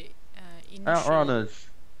the initial... Outrunners.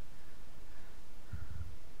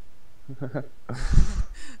 That's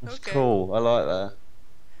Okay. cool. I like that.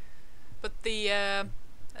 But the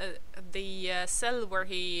cell where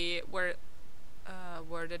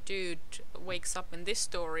the dude wakes up in this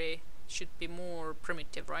story should be more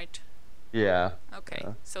primitive, right? Yeah. Okay.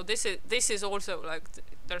 Yeah. So this is also like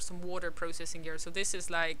there's some water processing here. So this is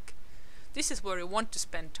where you want to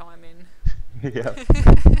spend time in. Yeah.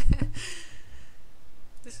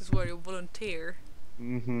 This is where you volunteer.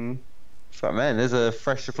 It's like, man, there's a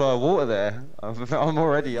fresh supply of water there. I'm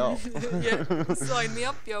already up. Yeah, sign me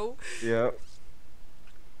up, yo. Yeah.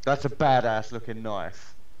 That's a badass looking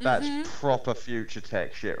knife. That's proper future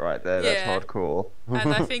tech shit right there. Yeah. That's hardcore.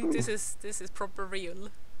 And I think this is proper real.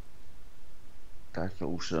 That's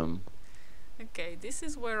awesome. Okay, this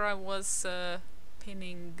is where I was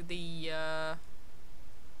pinning the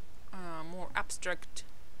more abstract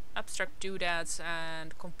doodads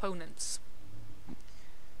and components.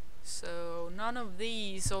 So none of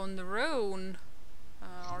these on their own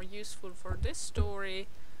are useful for this story,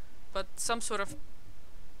 but some sort of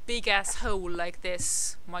big ass hole like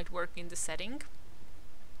this might work in the setting.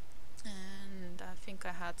 And I think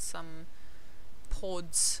I had some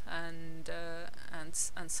pods and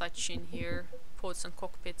such in here, pods and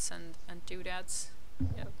cockpits and doodads.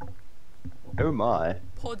 Yeah. Oh my.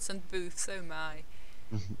 Pods and booths, oh my.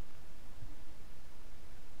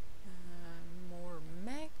 More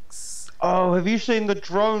mechs. Oh, have you seen the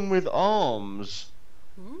drone with arms?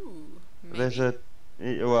 Ooh, maybe. There's a...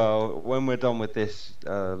 Well, when we're done with this,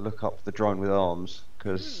 look up the drone with arms,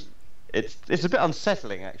 because it's a bit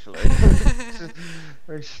unsettling, actually. It's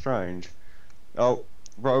very strange. Oh,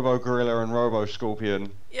 Robo Gorilla and Robo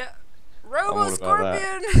Scorpion. Yeah, I'm Robo all about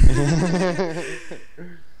Scorpion!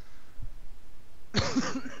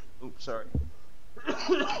 Oops, sorry.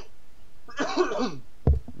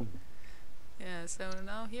 Yeah, so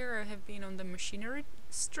now here I have been on the machinery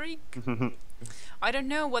streak. I don't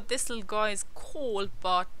know what this little guy is called,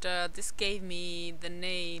 but this gave me the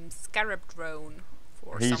name Scarab Drone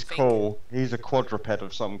for He's something. cool. He's a quadruped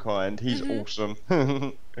of some kind. He's Mhm. awesome.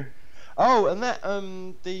 Oh, and that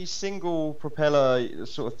the single propeller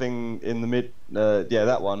sort of thing in the mid, yeah,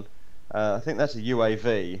 that one. I think that's a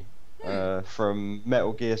UAV Hmm. from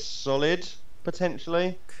Metal Gear Solid,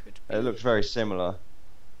 potentially. Could It be. looks very similar.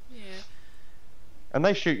 Yeah. And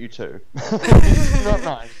they shoot you too. It's not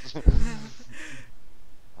nice.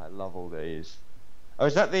 I love all these. Oh,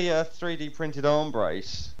 is that the 3D printed arm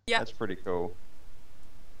brace? Yeah. That's pretty cool.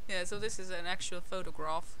 Yeah. So this is an actual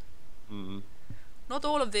photograph. Mm. Not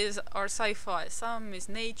all of these are sci-fi. Some is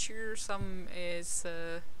nature. Some is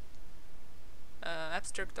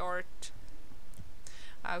abstract art.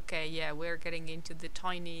 Okay, yeah, we're getting into the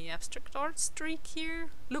tiny abstract art streak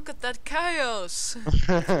here. Look at that chaos!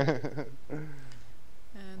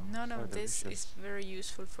 And none So of this is delicious. very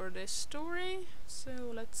useful for this story, so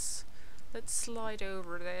let's slide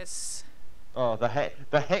over this. Oh, the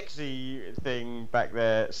hexy thing back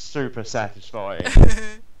there, super satisfying.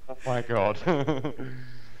 Oh my god.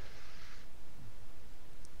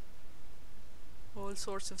 All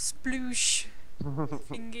sorts of sploosh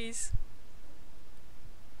thingies.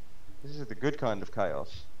 This is the good kind of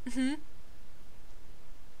chaos. Mm-hmm.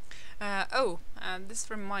 Oh, and this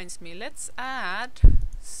reminds me, let's add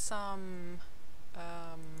some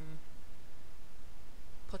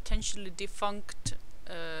potentially defunct,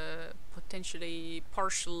 potentially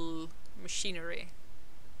partial machinery.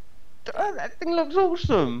 Oh, that thing looks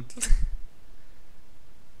awesome.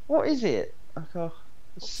 What is it? Like a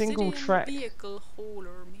single Obsidian track. vehicle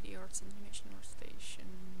hauler, media arts animation workstation.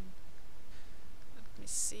 Let me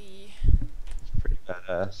see. It's pretty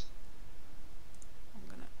badass. I'm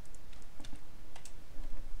gonna.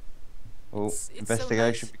 Oh, It's so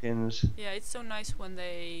investigation nice. begins. Yeah, it's so nice when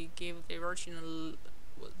they give the original,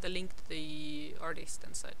 the link to the artist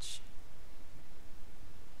and such.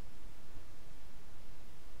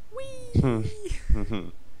 Whee!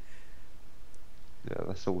 Yeah,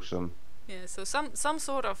 that's awesome. Yeah, so some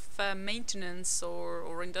sort of maintenance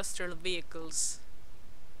or industrial vehicles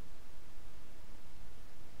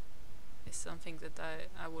is something that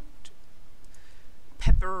I would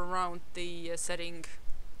pepper around the setting.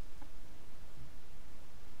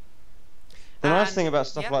 The nice And thing about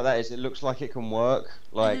stuff yeah. like that is it looks like it can work.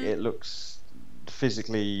 Like Mhm. it looks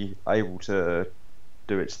physically able to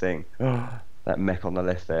do its thing. That mech on the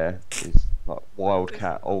left there is like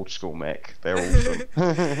Wildcat old school mech. They're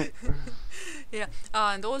awesome. Yeah,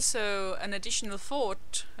 and also an additional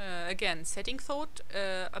thought, again, setting thought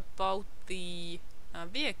about the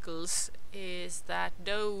vehicles is that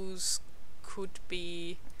those could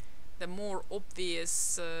be the more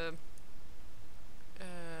obvious,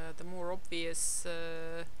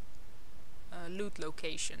 loot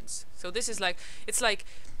locations. So this is like, it's like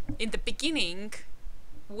in the beginning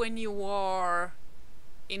when you are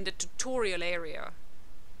in the tutorial area,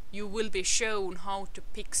 you will be shown how to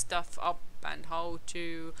pick stuff up and how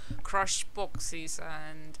to crush boxes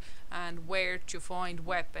and where to find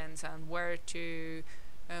weapons and where to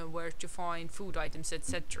find food items,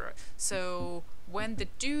 etc. So when the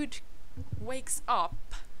dude wakes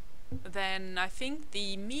up, then I think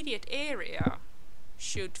the immediate area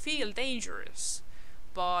should feel dangerous,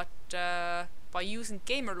 but by using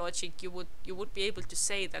gamer logic, you would be able to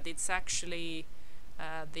say that it's actually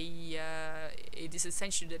it is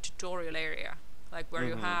essentially the tutorial area, like where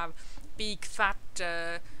you have big fat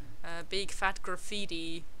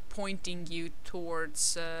graffiti pointing you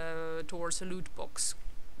towards a loot box.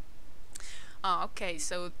 Okay,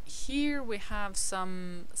 so here we have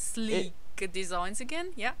some sleek designs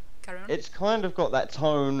again. Yeah, carry on. It's kind of got that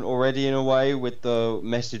tone already in a way with the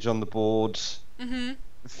message on the boards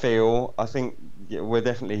feel. I think we're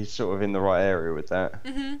definitely sort of in the right area with that.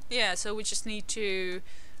 Yeah, so we just need to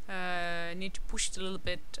push it a little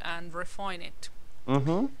bit and refine it.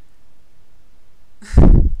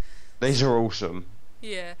 These are awesome.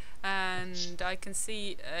 Yeah, and I can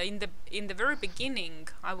see in the very beginning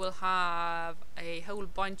I will have a whole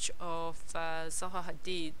bunch of Zaha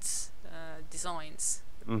Hadid's designs.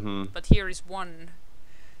 But here is one.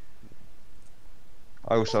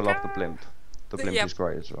 I also love the blimp. The blimp is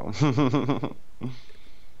great as well.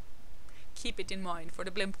 Keep it in mind for the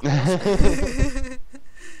blimp clause.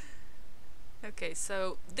 Okay,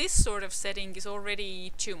 so this sort of setting is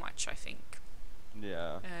already too much, I think.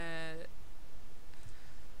 Yeah.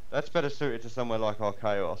 That's better suited to somewhere like our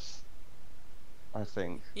Chaos, I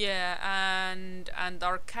think. Yeah, and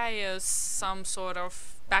our Chaos, some sort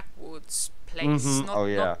of backwoods place,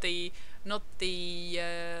 not the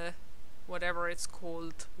whatever it's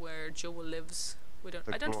called where Joel lives.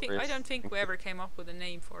 I don't think we ever came up with a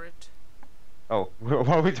name for it. Oh,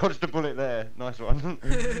 well, we dodged a bullet there. Nice one.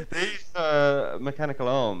 These mechanical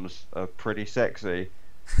arms are pretty sexy.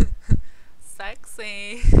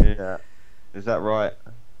 Sexy. Yeah, is that right?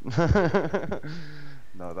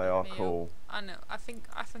 No, they are cool. I know. I think.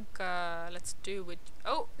 Let's do it.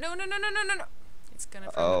 Oh no no no no no no no! It's gonna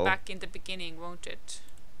throw me Oh, back in the beginning, won't it?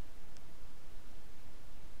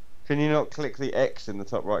 can you not click the X in the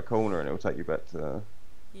top right corner and it'll take you back to?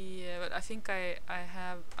 Yeah, but I think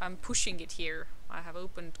I'm pushing it here. I have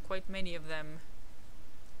opened quite many of them.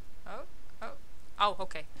 Oh oh oh.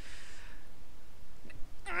 Okay.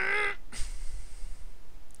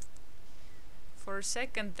 For a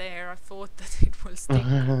second there, I thought that it will stick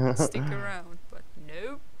around, but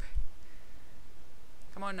nope.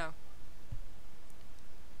 Come on now.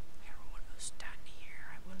 We're almost done here.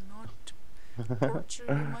 I will not torture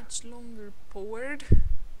you much longer, bored.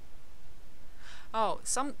 Oh,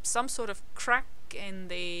 some sort of crack in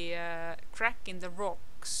the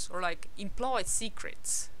rocks, or like implied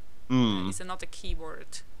secrets, is another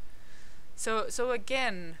keyword. So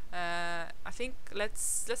again, I think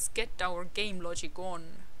let's get our game logic on.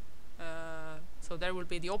 So there will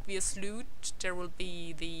be the obvious loot. There will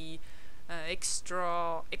be the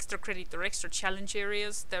extra credit or extra challenge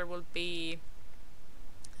areas. There will be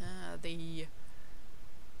the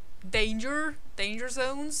danger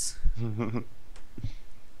zones.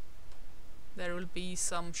 There will be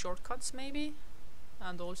some shortcuts maybe,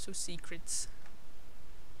 and also secrets.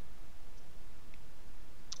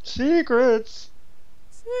 Secrets.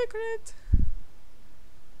 Secret.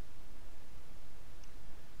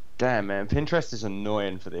 Damn, man, Pinterest is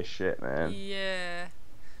annoying for this shit, man. Yeah.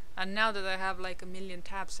 And now that I have like a million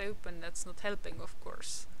tabs open, that's not helping, of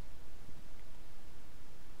course.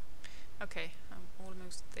 Okay, I'm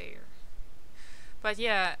almost there. But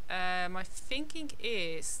yeah, my thinking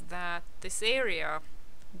is that this area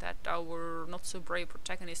that our not so brave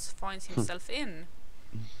protagonist finds himself in,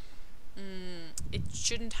 it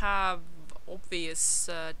shouldn't have obvious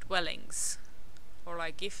dwellings, or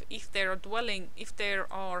like if there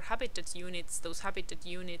are habitat units, those habitat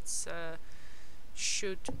units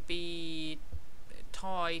should be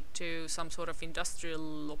tied to some sort of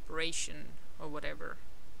industrial operation or whatever.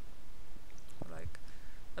 Or like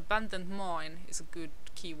abandoned mine is a good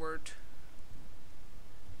keyword.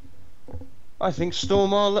 I think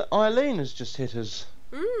Storm Eileen has just hit us.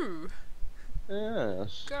 Ooh.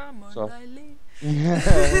 Yes. Come on, Eileen. Yeah.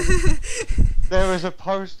 There was a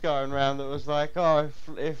post going around that was like, oh,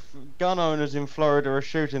 if gun owners in Florida are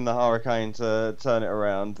shooting the hurricane to turn it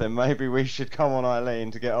around, then maybe we should come on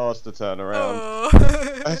Eileen to get ours to turn around. Oh.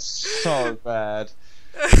 That's so bad.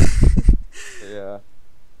 Yeah.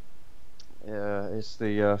 Yeah, it's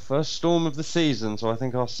the first storm of the season, so I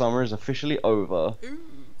think our summer is officially over. Ooh.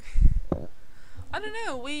 I don't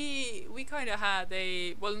know, we kinda had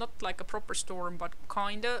a, well, not like a proper storm, but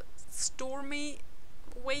kinda stormy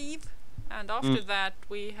wave, and after that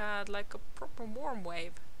we had like a proper warm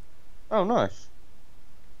wave. Oh, nice.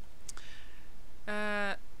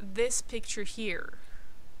 This picture here,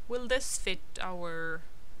 will this fit our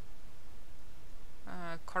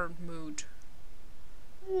current mood?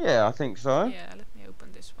 Yeah, I think so. Yeah, let me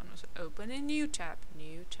open this one. Also, open a new tab.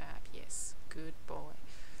 New tab, yes, good boy.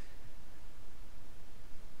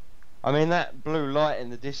 I mean, that blue light in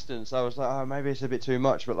the distance, I was like, oh, maybe it's a bit too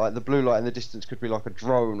much, but like the blue light in the distance could be like a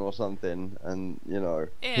drone or something, and you know,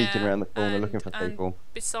 peeking around the corner looking for people.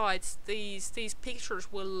 Besides, these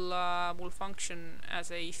pictures will function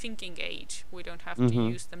as a thinking aid. We don't have to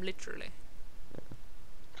use them literally.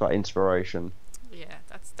 It's like inspiration. Yeah,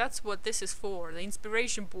 that's what this is for. The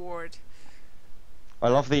inspiration board. I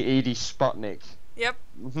love the Edie Sputnik. Yep.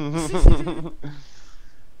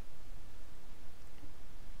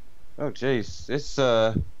 Oh jeez, it's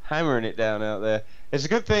hammering it down out there. It's a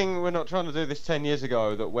good thing we're not trying to do this 10 years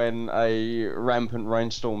ago, that when a rampant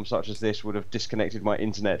rainstorm such as this would have disconnected my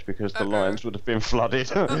internet because the lines would have been flooded.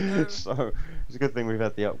 So it's a good thing we've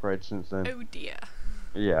had the upgrade since then. Oh dear.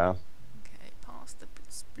 Yeah. Okay, past the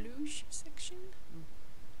sploosh section.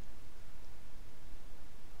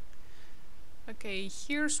 Okay,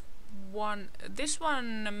 here's one. This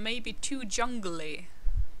one may be too jungly.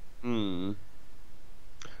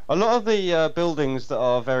 A lot of the buildings that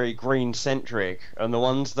are very green-centric and the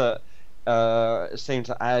ones that seem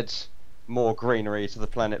to add more greenery to the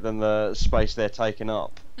planet than the space they're taking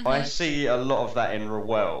up. I see a lot of that in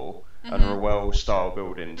Rowell and Rowell-style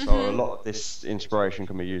buildings, so a lot of this inspiration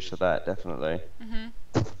can be used for that, definitely.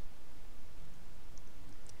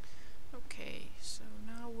 Okay, so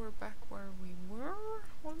now we're back where we were,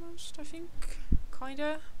 almost, I think.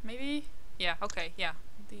 Kinda, maybe? Yeah, okay, yeah.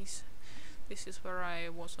 These This is where I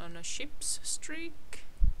was on a ship's streak.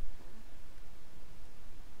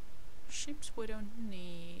 Ships we don't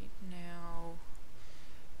need now.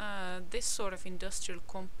 This sort of industrial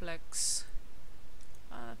complex.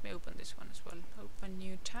 Let me open this one as well. Open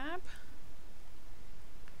new tab.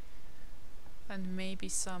 And maybe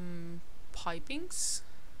some pipings.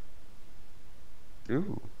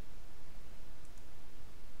 Ooh.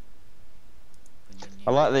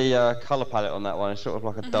 I like the colour palette on that one. It's sort of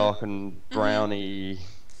like a dark and browny,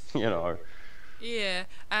 you know. Yeah,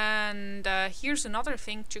 and here's another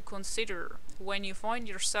thing to consider when you find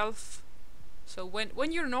yourself. So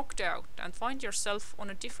when you're knocked out and find yourself on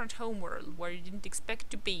a different homeworld where you didn't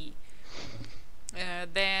expect to be,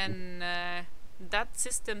 then that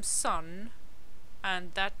system's sun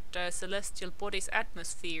and that celestial body's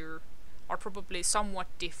atmosphere are probably somewhat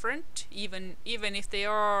different, even if they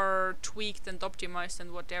are tweaked and optimized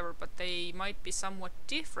and whatever, but they might be somewhat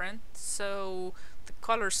different, so the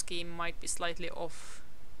color scheme might be slightly off.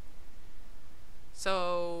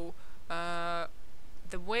 So the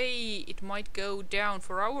way it might go down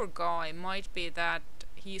for our guy might be that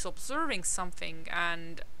he's observing something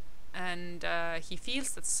and he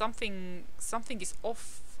feels that something is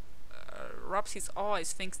off, rubs his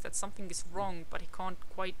eyes, thinks that something is wrong, but he can't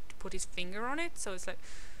quite put his finger on it. So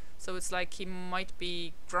it's like he might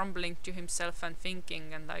be grumbling to himself and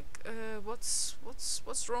thinking and like, what's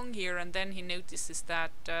wrong here? And then he notices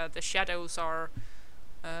that the shadows are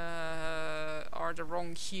the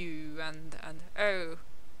wrong hue, and oh,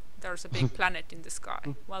 there's a big planet in the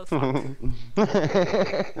sky. Well, fuck.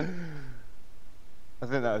 I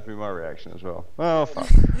think that would be my reaction as well. Well, fuck.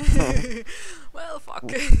 Well,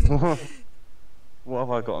 fuck. What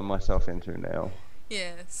have I gotten myself into now?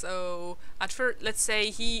 Yeah, so at first, let's say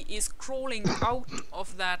he is crawling out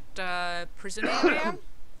of that prison area,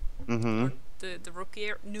 or the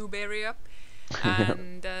rookie noob area,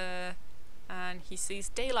 and he sees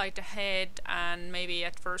daylight ahead, and maybe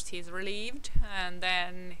at first he's relieved, and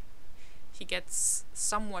then he gets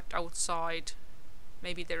somewhat outside.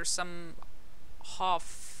 Maybe there's some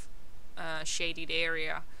half shaded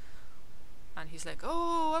area, and he's like,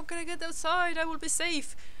 oh, I'm gonna get outside, I will be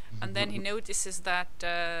safe. And then he notices that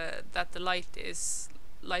that the light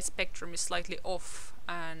spectrum is slightly off,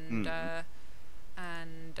 and that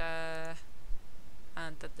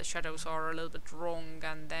the shadows are a little bit wrong,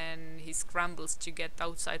 and then he scrambles to get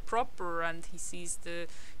outside proper, and he sees a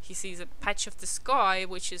patch of the sky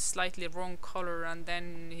which is slightly wrong color, and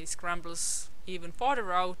then he scrambles even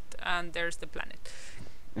farther out, and there's the planet.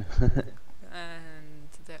 And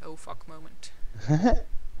the oh fuck moment.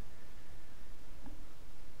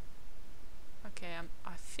 Okay,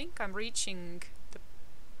 I think I'm reaching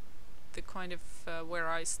the kind of where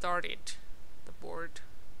I started the board,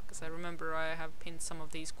 because I remember I have pinned some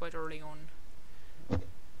of these quite early on.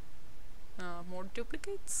 More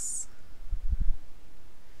duplicates.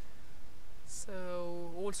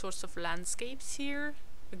 So all sorts of landscapes here.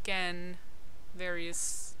 Again,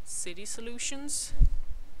 various city solutions.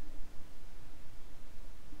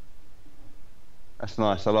 That's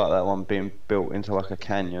nice. I like that one being built into like a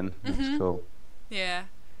canyon. That's cool. Yeah.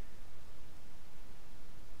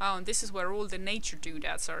 Oh, and this is where all the nature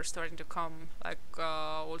doodads are starting to come, like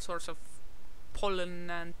all sorts of pollen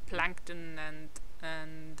and plankton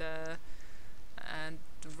and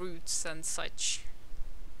roots and such.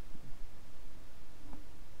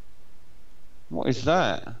 What is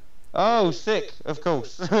that? Oh, sick, of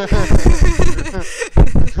course. Why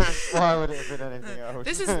would it have been anything else?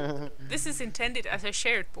 This is intended as a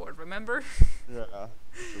shared board, remember? Yeah, that's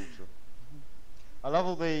awesome. I love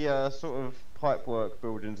all the sort of pipework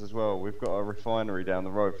buildings as well. We've got a refinery down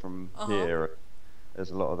the road from here.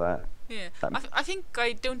 There's a lot of that. Yeah, I think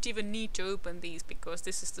I don't even need to open these, because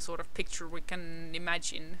this is the sort of picture we can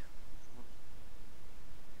imagine.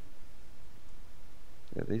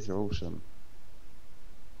 Yeah, these are awesome.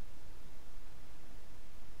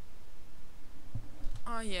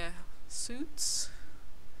 Oh yeah, suits.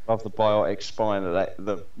 Love the biotic spine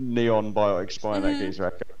the neon biotic spine that geezer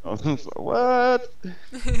had on. It's like, what?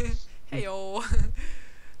 Heyo.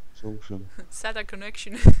 It's awesome. SATA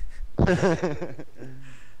connection.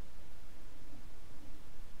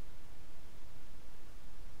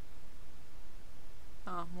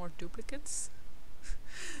 More duplicates.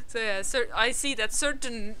 So yeah, I see that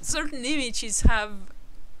certain images have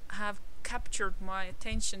captured my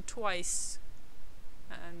attention twice,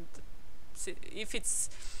 and if it's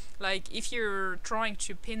like, if you're trying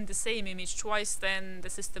to pin the same image twice, then the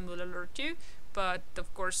system will alert you, but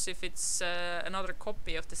of course if it's another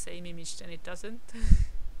copy of the same image, then it doesn't.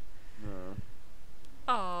 No.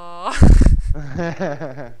 Aww.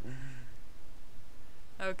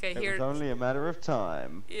 Okay, It here. was only a matter of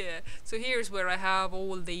time. Yeah. So here's where I have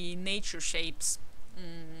all the nature shapes.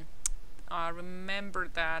 I remember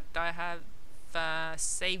that I have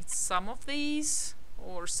saved some of these,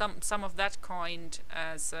 or some of that kind,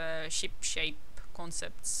 as ship shape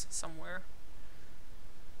concepts somewhere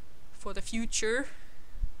for the future.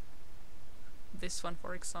 This one,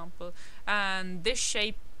 for example, and this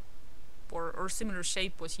shape or similar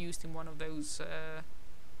shape was used in one of those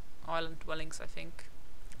island dwellings, I think,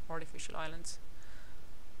 artificial islands.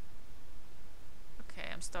 Okay,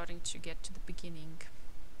 I'm starting to get to the beginning.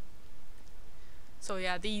 So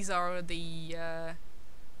yeah, these are the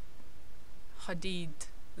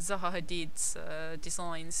Zaha Hadid's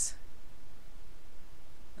designs.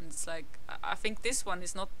 And it's like, I think this one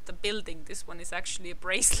is not the building, this one is actually a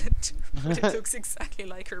bracelet. But it looks exactly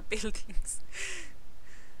like her buildings.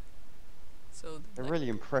 So They're like, really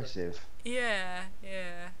impressive. yeah,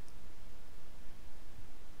 yeah.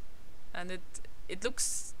 And it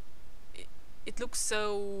looks it looks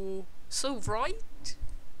so right.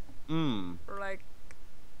 Or like,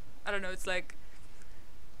 I don't know, it's like,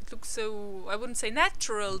 it looks so, I wouldn't say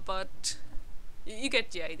natural, but you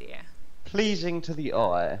get the idea. Pleasing to the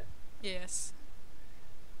eye. Yes.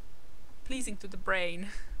 Pleasing to the brain.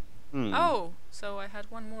 Oh, so I had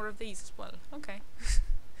one more of these as well. Okay.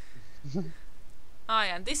 Ah,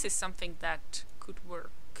 yeah, and this is something that could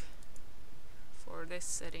work for this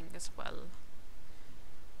setting as well.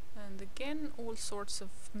 And again, all sorts of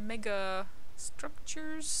mega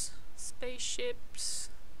structures, spaceships,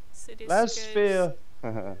 cityscapes.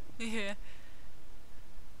 Yeah.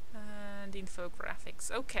 And infographics.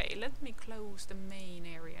 Okay, let me close the main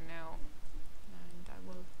area now. And I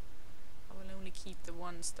will only keep the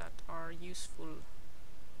ones that are useful.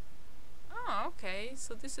 Ah, okay,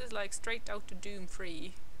 so this is like straight out to Doom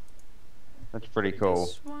 3. That's pretty cool.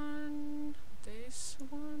 This one, this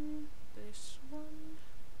one, this one.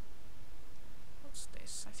 What's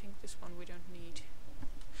this? I think this one we don't need.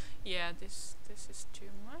 Yeah, this is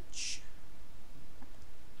too much.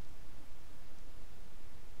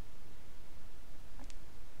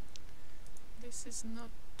 This is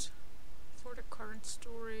not for the current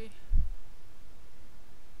story.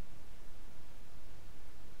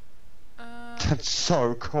 That's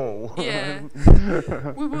so cool. Yeah.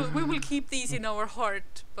 we will keep these in our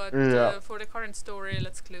heart, but for the current story,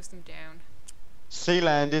 let's close them down.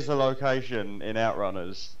 Sealand is a location in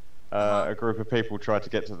Outrunners. A group of people tried to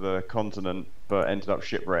get to the continent, but ended up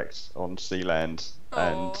shipwrecked on Sealand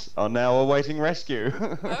and are now awaiting rescue.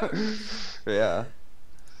 Yeah.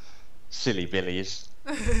 Silly billies.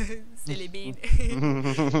 Silly bean.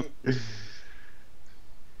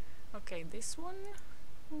 Okay, this one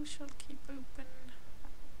we shall keep open.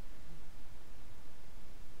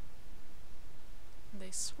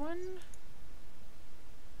 This one.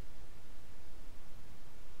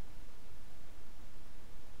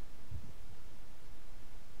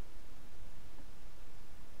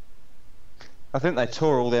 I think they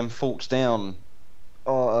tore all them forts down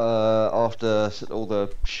after all the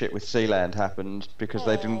shit with Sealand happened because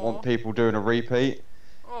they didn't want people doing a repeat.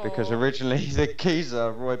 Because originally the geezer,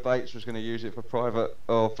 Roy Bates, was going to use it for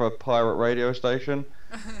for a pirate radio station,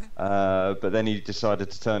 but then he decided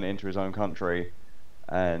to turn it into his own country,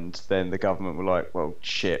 and then the government were like, well,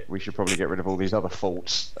 shit, we should probably get rid of all these other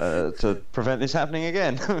faults to prevent this happening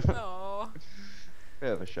again.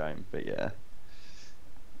 Bit of a shame, but yeah.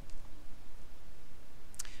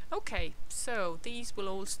 Okay, so these will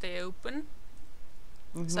all stay open.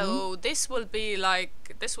 So this will be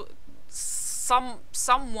like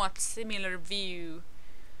somewhat similar view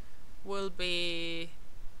will be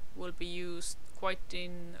used quite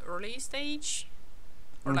in early stage,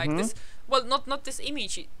 or like this. Well, not this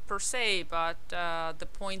image per se, but the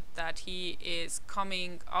point that he is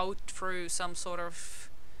coming out through some sort of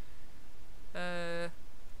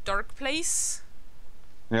dark place.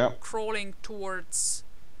 Yeah. Crawling towards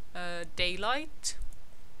daylight,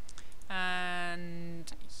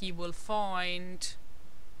 and he will find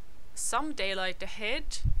some daylight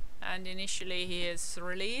ahead, and initially he is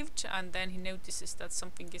relieved, and then he notices that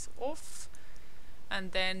something is off,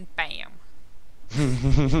 and then bam.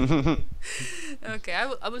 Okay,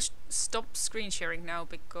 I will stop screen sharing now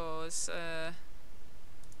because I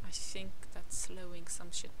think that's slowing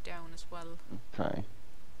some shit down as well. Okay.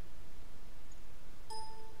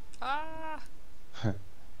 Ah.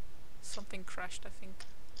 Something crashed, I think.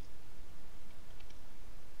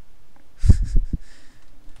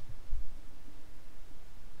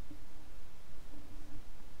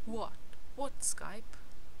 What? What, Skype?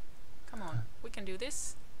 Come on, we can do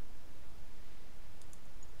this.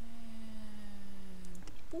 And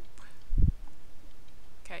boop.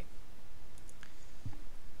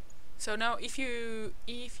 So now if you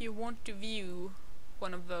want to view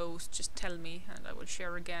one of those, just tell me and I will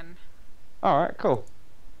share again. Alright, cool.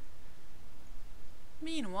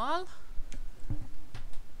 Meanwhile,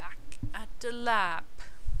 back at the lab.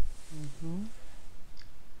 Mm-hmm.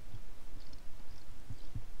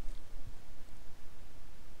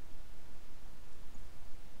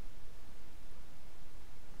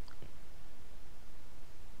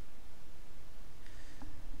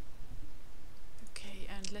 Okay,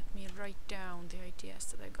 and let me write down the ideas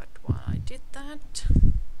that I got while I did that.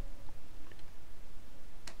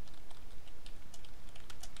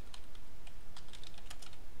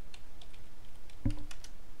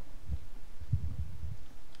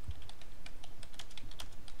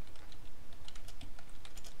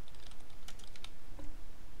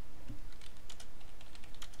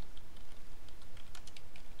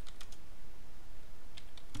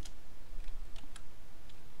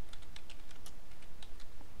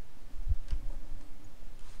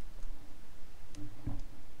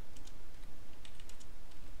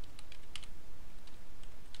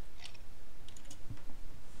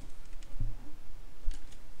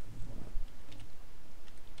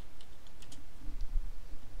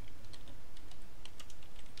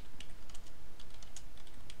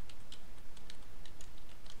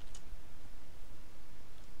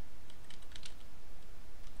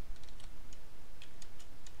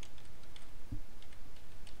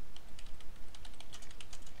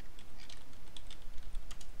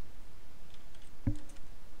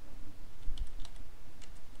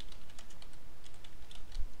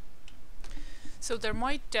 So there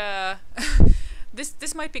might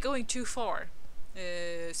this might be going too far,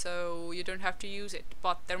 so you don't have to use it.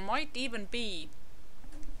 But there might even be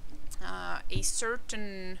a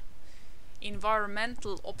certain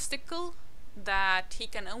environmental obstacle that he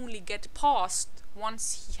can only get past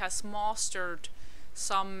once he has mastered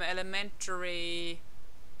some elementary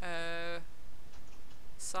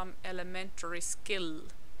skill.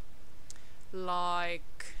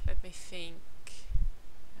 Like, let me think.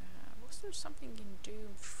 Was there something in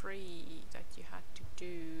Doom 3 that you had to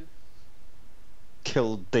do?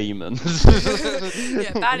 Kill demons.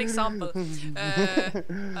 Yeah, bad example.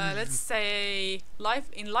 Let's say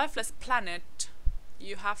in Lifeless Planet,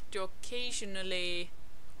 you have to occasionally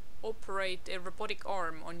operate a robotic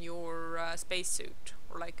arm on your spacesuit,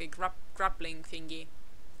 or like a grappling thingy.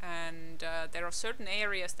 And there are certain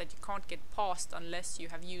areas that you can't get past unless you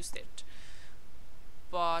have used it.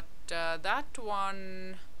 But that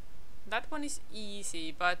one is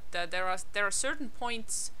easy. But there are certain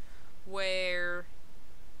points where,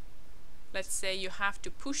 let's say, you have to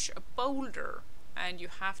push a boulder and you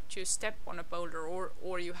have to step on a boulder,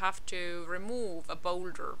 or you have to remove a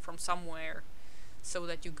boulder from somewhere so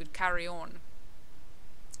that you could carry on.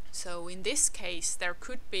 So in this case, there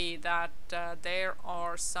could be that there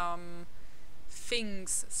are some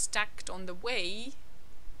things stacked on the way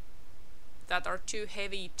that are too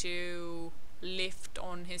heavy to lift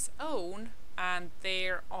on his own, and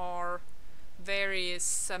there are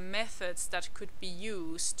various methods that could be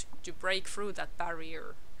used to break through that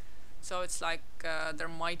barrier. So it's like there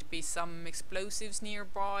might be some explosives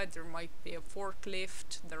nearby, there might be a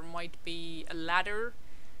forklift, there might be a ladder,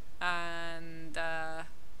 and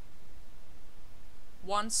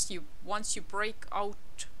once you break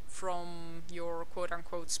out from your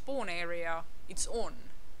quote-unquote spawn area, it's on.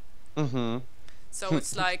 Mm-hmm. So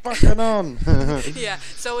it's like fucking on. yeah,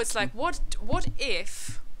 so it's like, what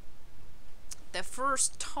if the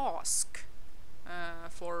first task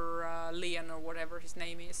for Leon, or whatever his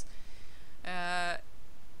name is, that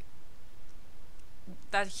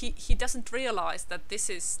he doesn't realize that this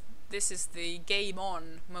is the game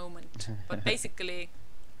on moment, but basically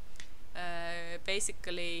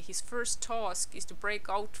his first task is to break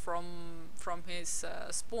out from his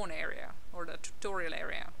spawn area, or the tutorial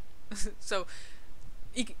area. So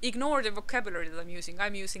ignore the vocabulary that I'm using.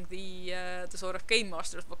 I'm using the sort of game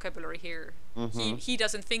master's vocabulary here. Mm-hmm. He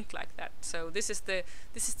doesn't think like that. So this is the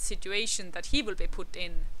situation that he will be put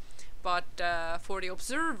in. But for the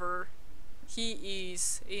observer, he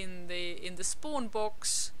is in the spawn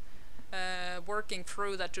box, working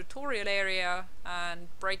through that tutorial area and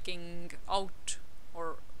breaking out,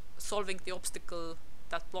 or solving the obstacle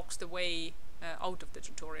that blocks the way out of the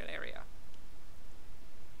tutorial area.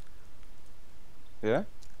 Yeah.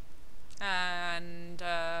 And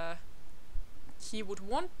he would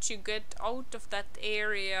want to get out of that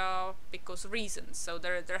area because reasons. So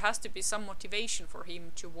there has to be some motivation for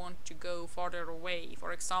him to want to go farther away.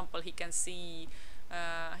 For example, he can see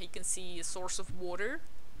a source of water.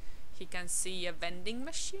 He can see a vending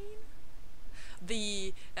machine.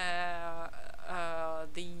 The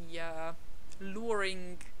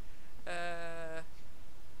luring.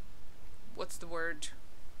 What's the word?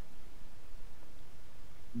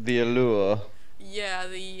 The allure. Yeah,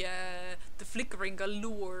 the flickering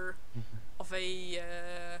allure of a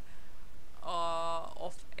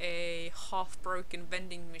half-broken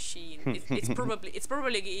vending machine. It's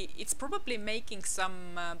probably making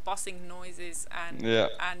some buzzing noises Yeah.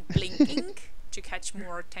 and blinking to catch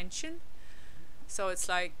more attention. So it's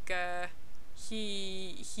like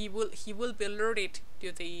he will be alerted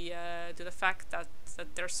to the fact that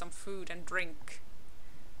there's some food and drink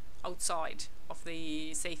outside of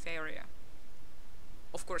the safe area.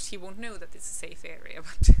 Of course, he won't know that it's a safe area,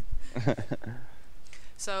 but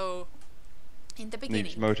so in the beginning,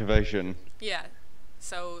 Needs motivation. yeah.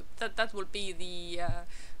 So that will be the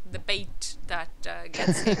bait that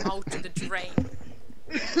gets him out to the drain.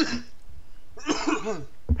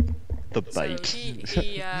 The bait.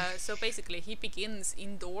 So basically he begins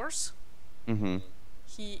indoors.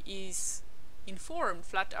 He is informed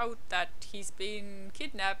flat out that he's been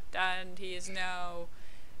kidnapped and he is now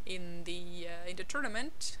in the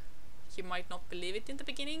tournament. He might not believe it in the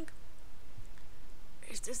beginning.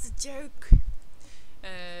 It's just a joke.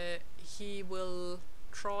 He will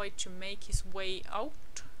try to make his way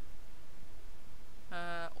out.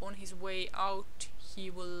 On his way out, he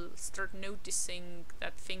will start noticing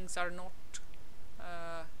that things are not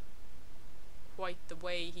quite the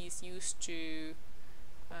way he's used to.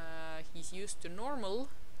 He's used to normal,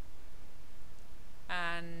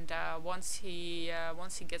 and once he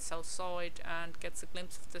gets outside and gets a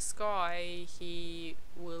glimpse of the sky, he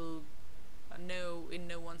will know in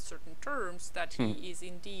no uncertain terms that he is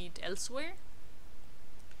indeed elsewhere.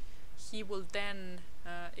 He will then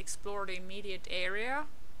explore the immediate area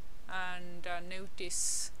and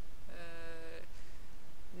notice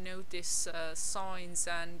signs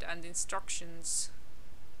and instructions.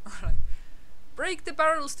 Like, break the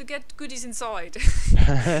barrels to get goodies inside.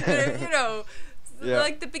 You know, yeah.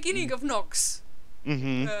 Like the beginning of Nox.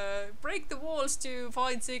 Break the walls to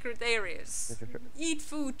find secret areas. Eat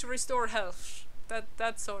food to restore health.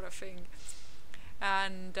 That sort of thing.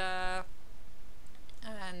 And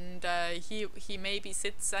he maybe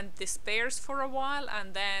sits and despairs for a while,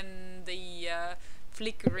 and then the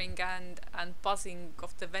flickering and buzzing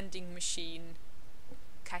of the vending machine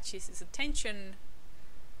catches his attention,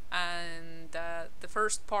 and the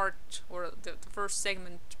first part, or the first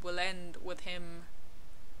segment, will end with him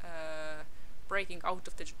breaking out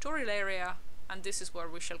of the tutorial area, and this is where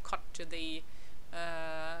we shall cut to the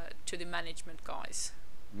management guys.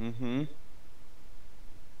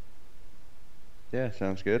 Yeah,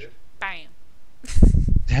 sounds good. Bam.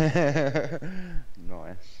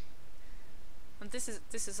 Nice. And this is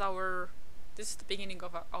the beginning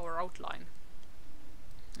of our outline.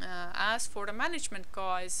 As for the management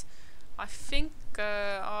guys, I think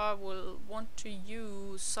I will want to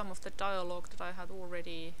use some of the dialogue that I had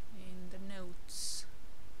already in the notes.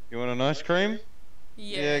 You want an ice cream?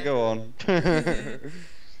 Yeah, go on.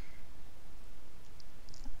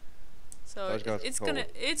 So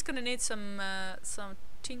it's gonna need some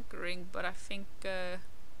tinkering, but I think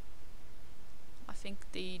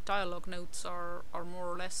the dialogue notes are more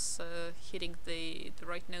or less hitting the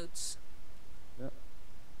right notes. Yeah.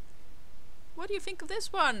 What do you think of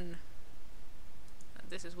this one?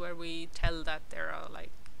 This is where we tell that there are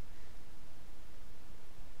like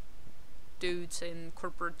dudes in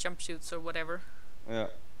corporate jumpsuits or whatever. Yeah.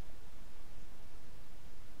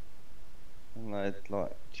 And they're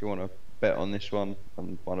like, do you want to bet on this one?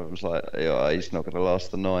 And one of them's like, yeah, he's not going to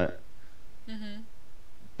last the night.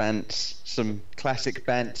 Bants, some classic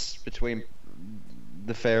bants between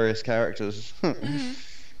the various characters.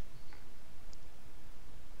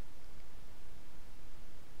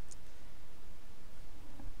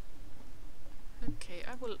 Okay,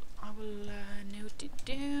 I will note it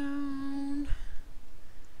down.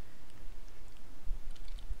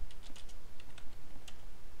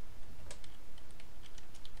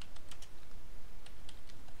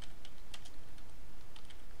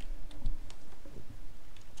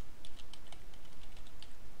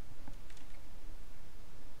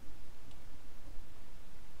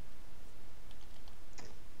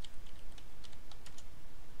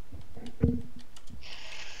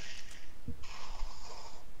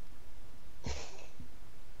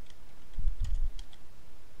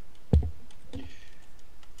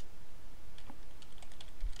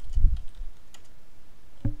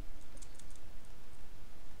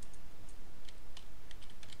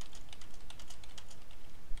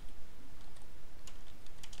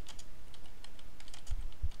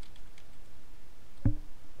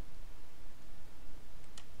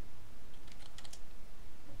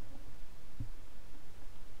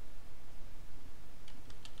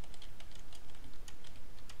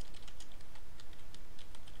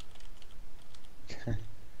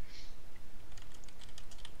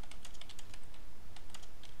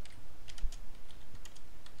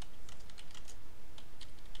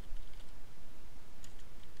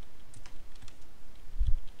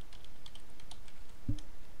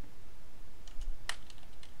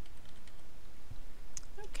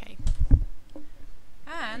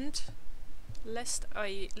 And lest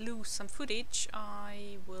I lose some footage,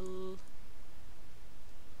 I will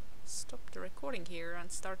stop the recording here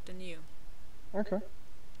and start anew. Okay.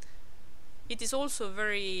 It is also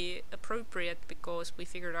very appropriate because we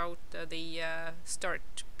figured out the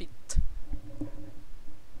start bit.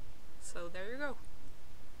 So there you go.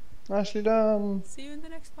 Nicely done. See you in the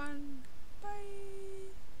next one. Bye.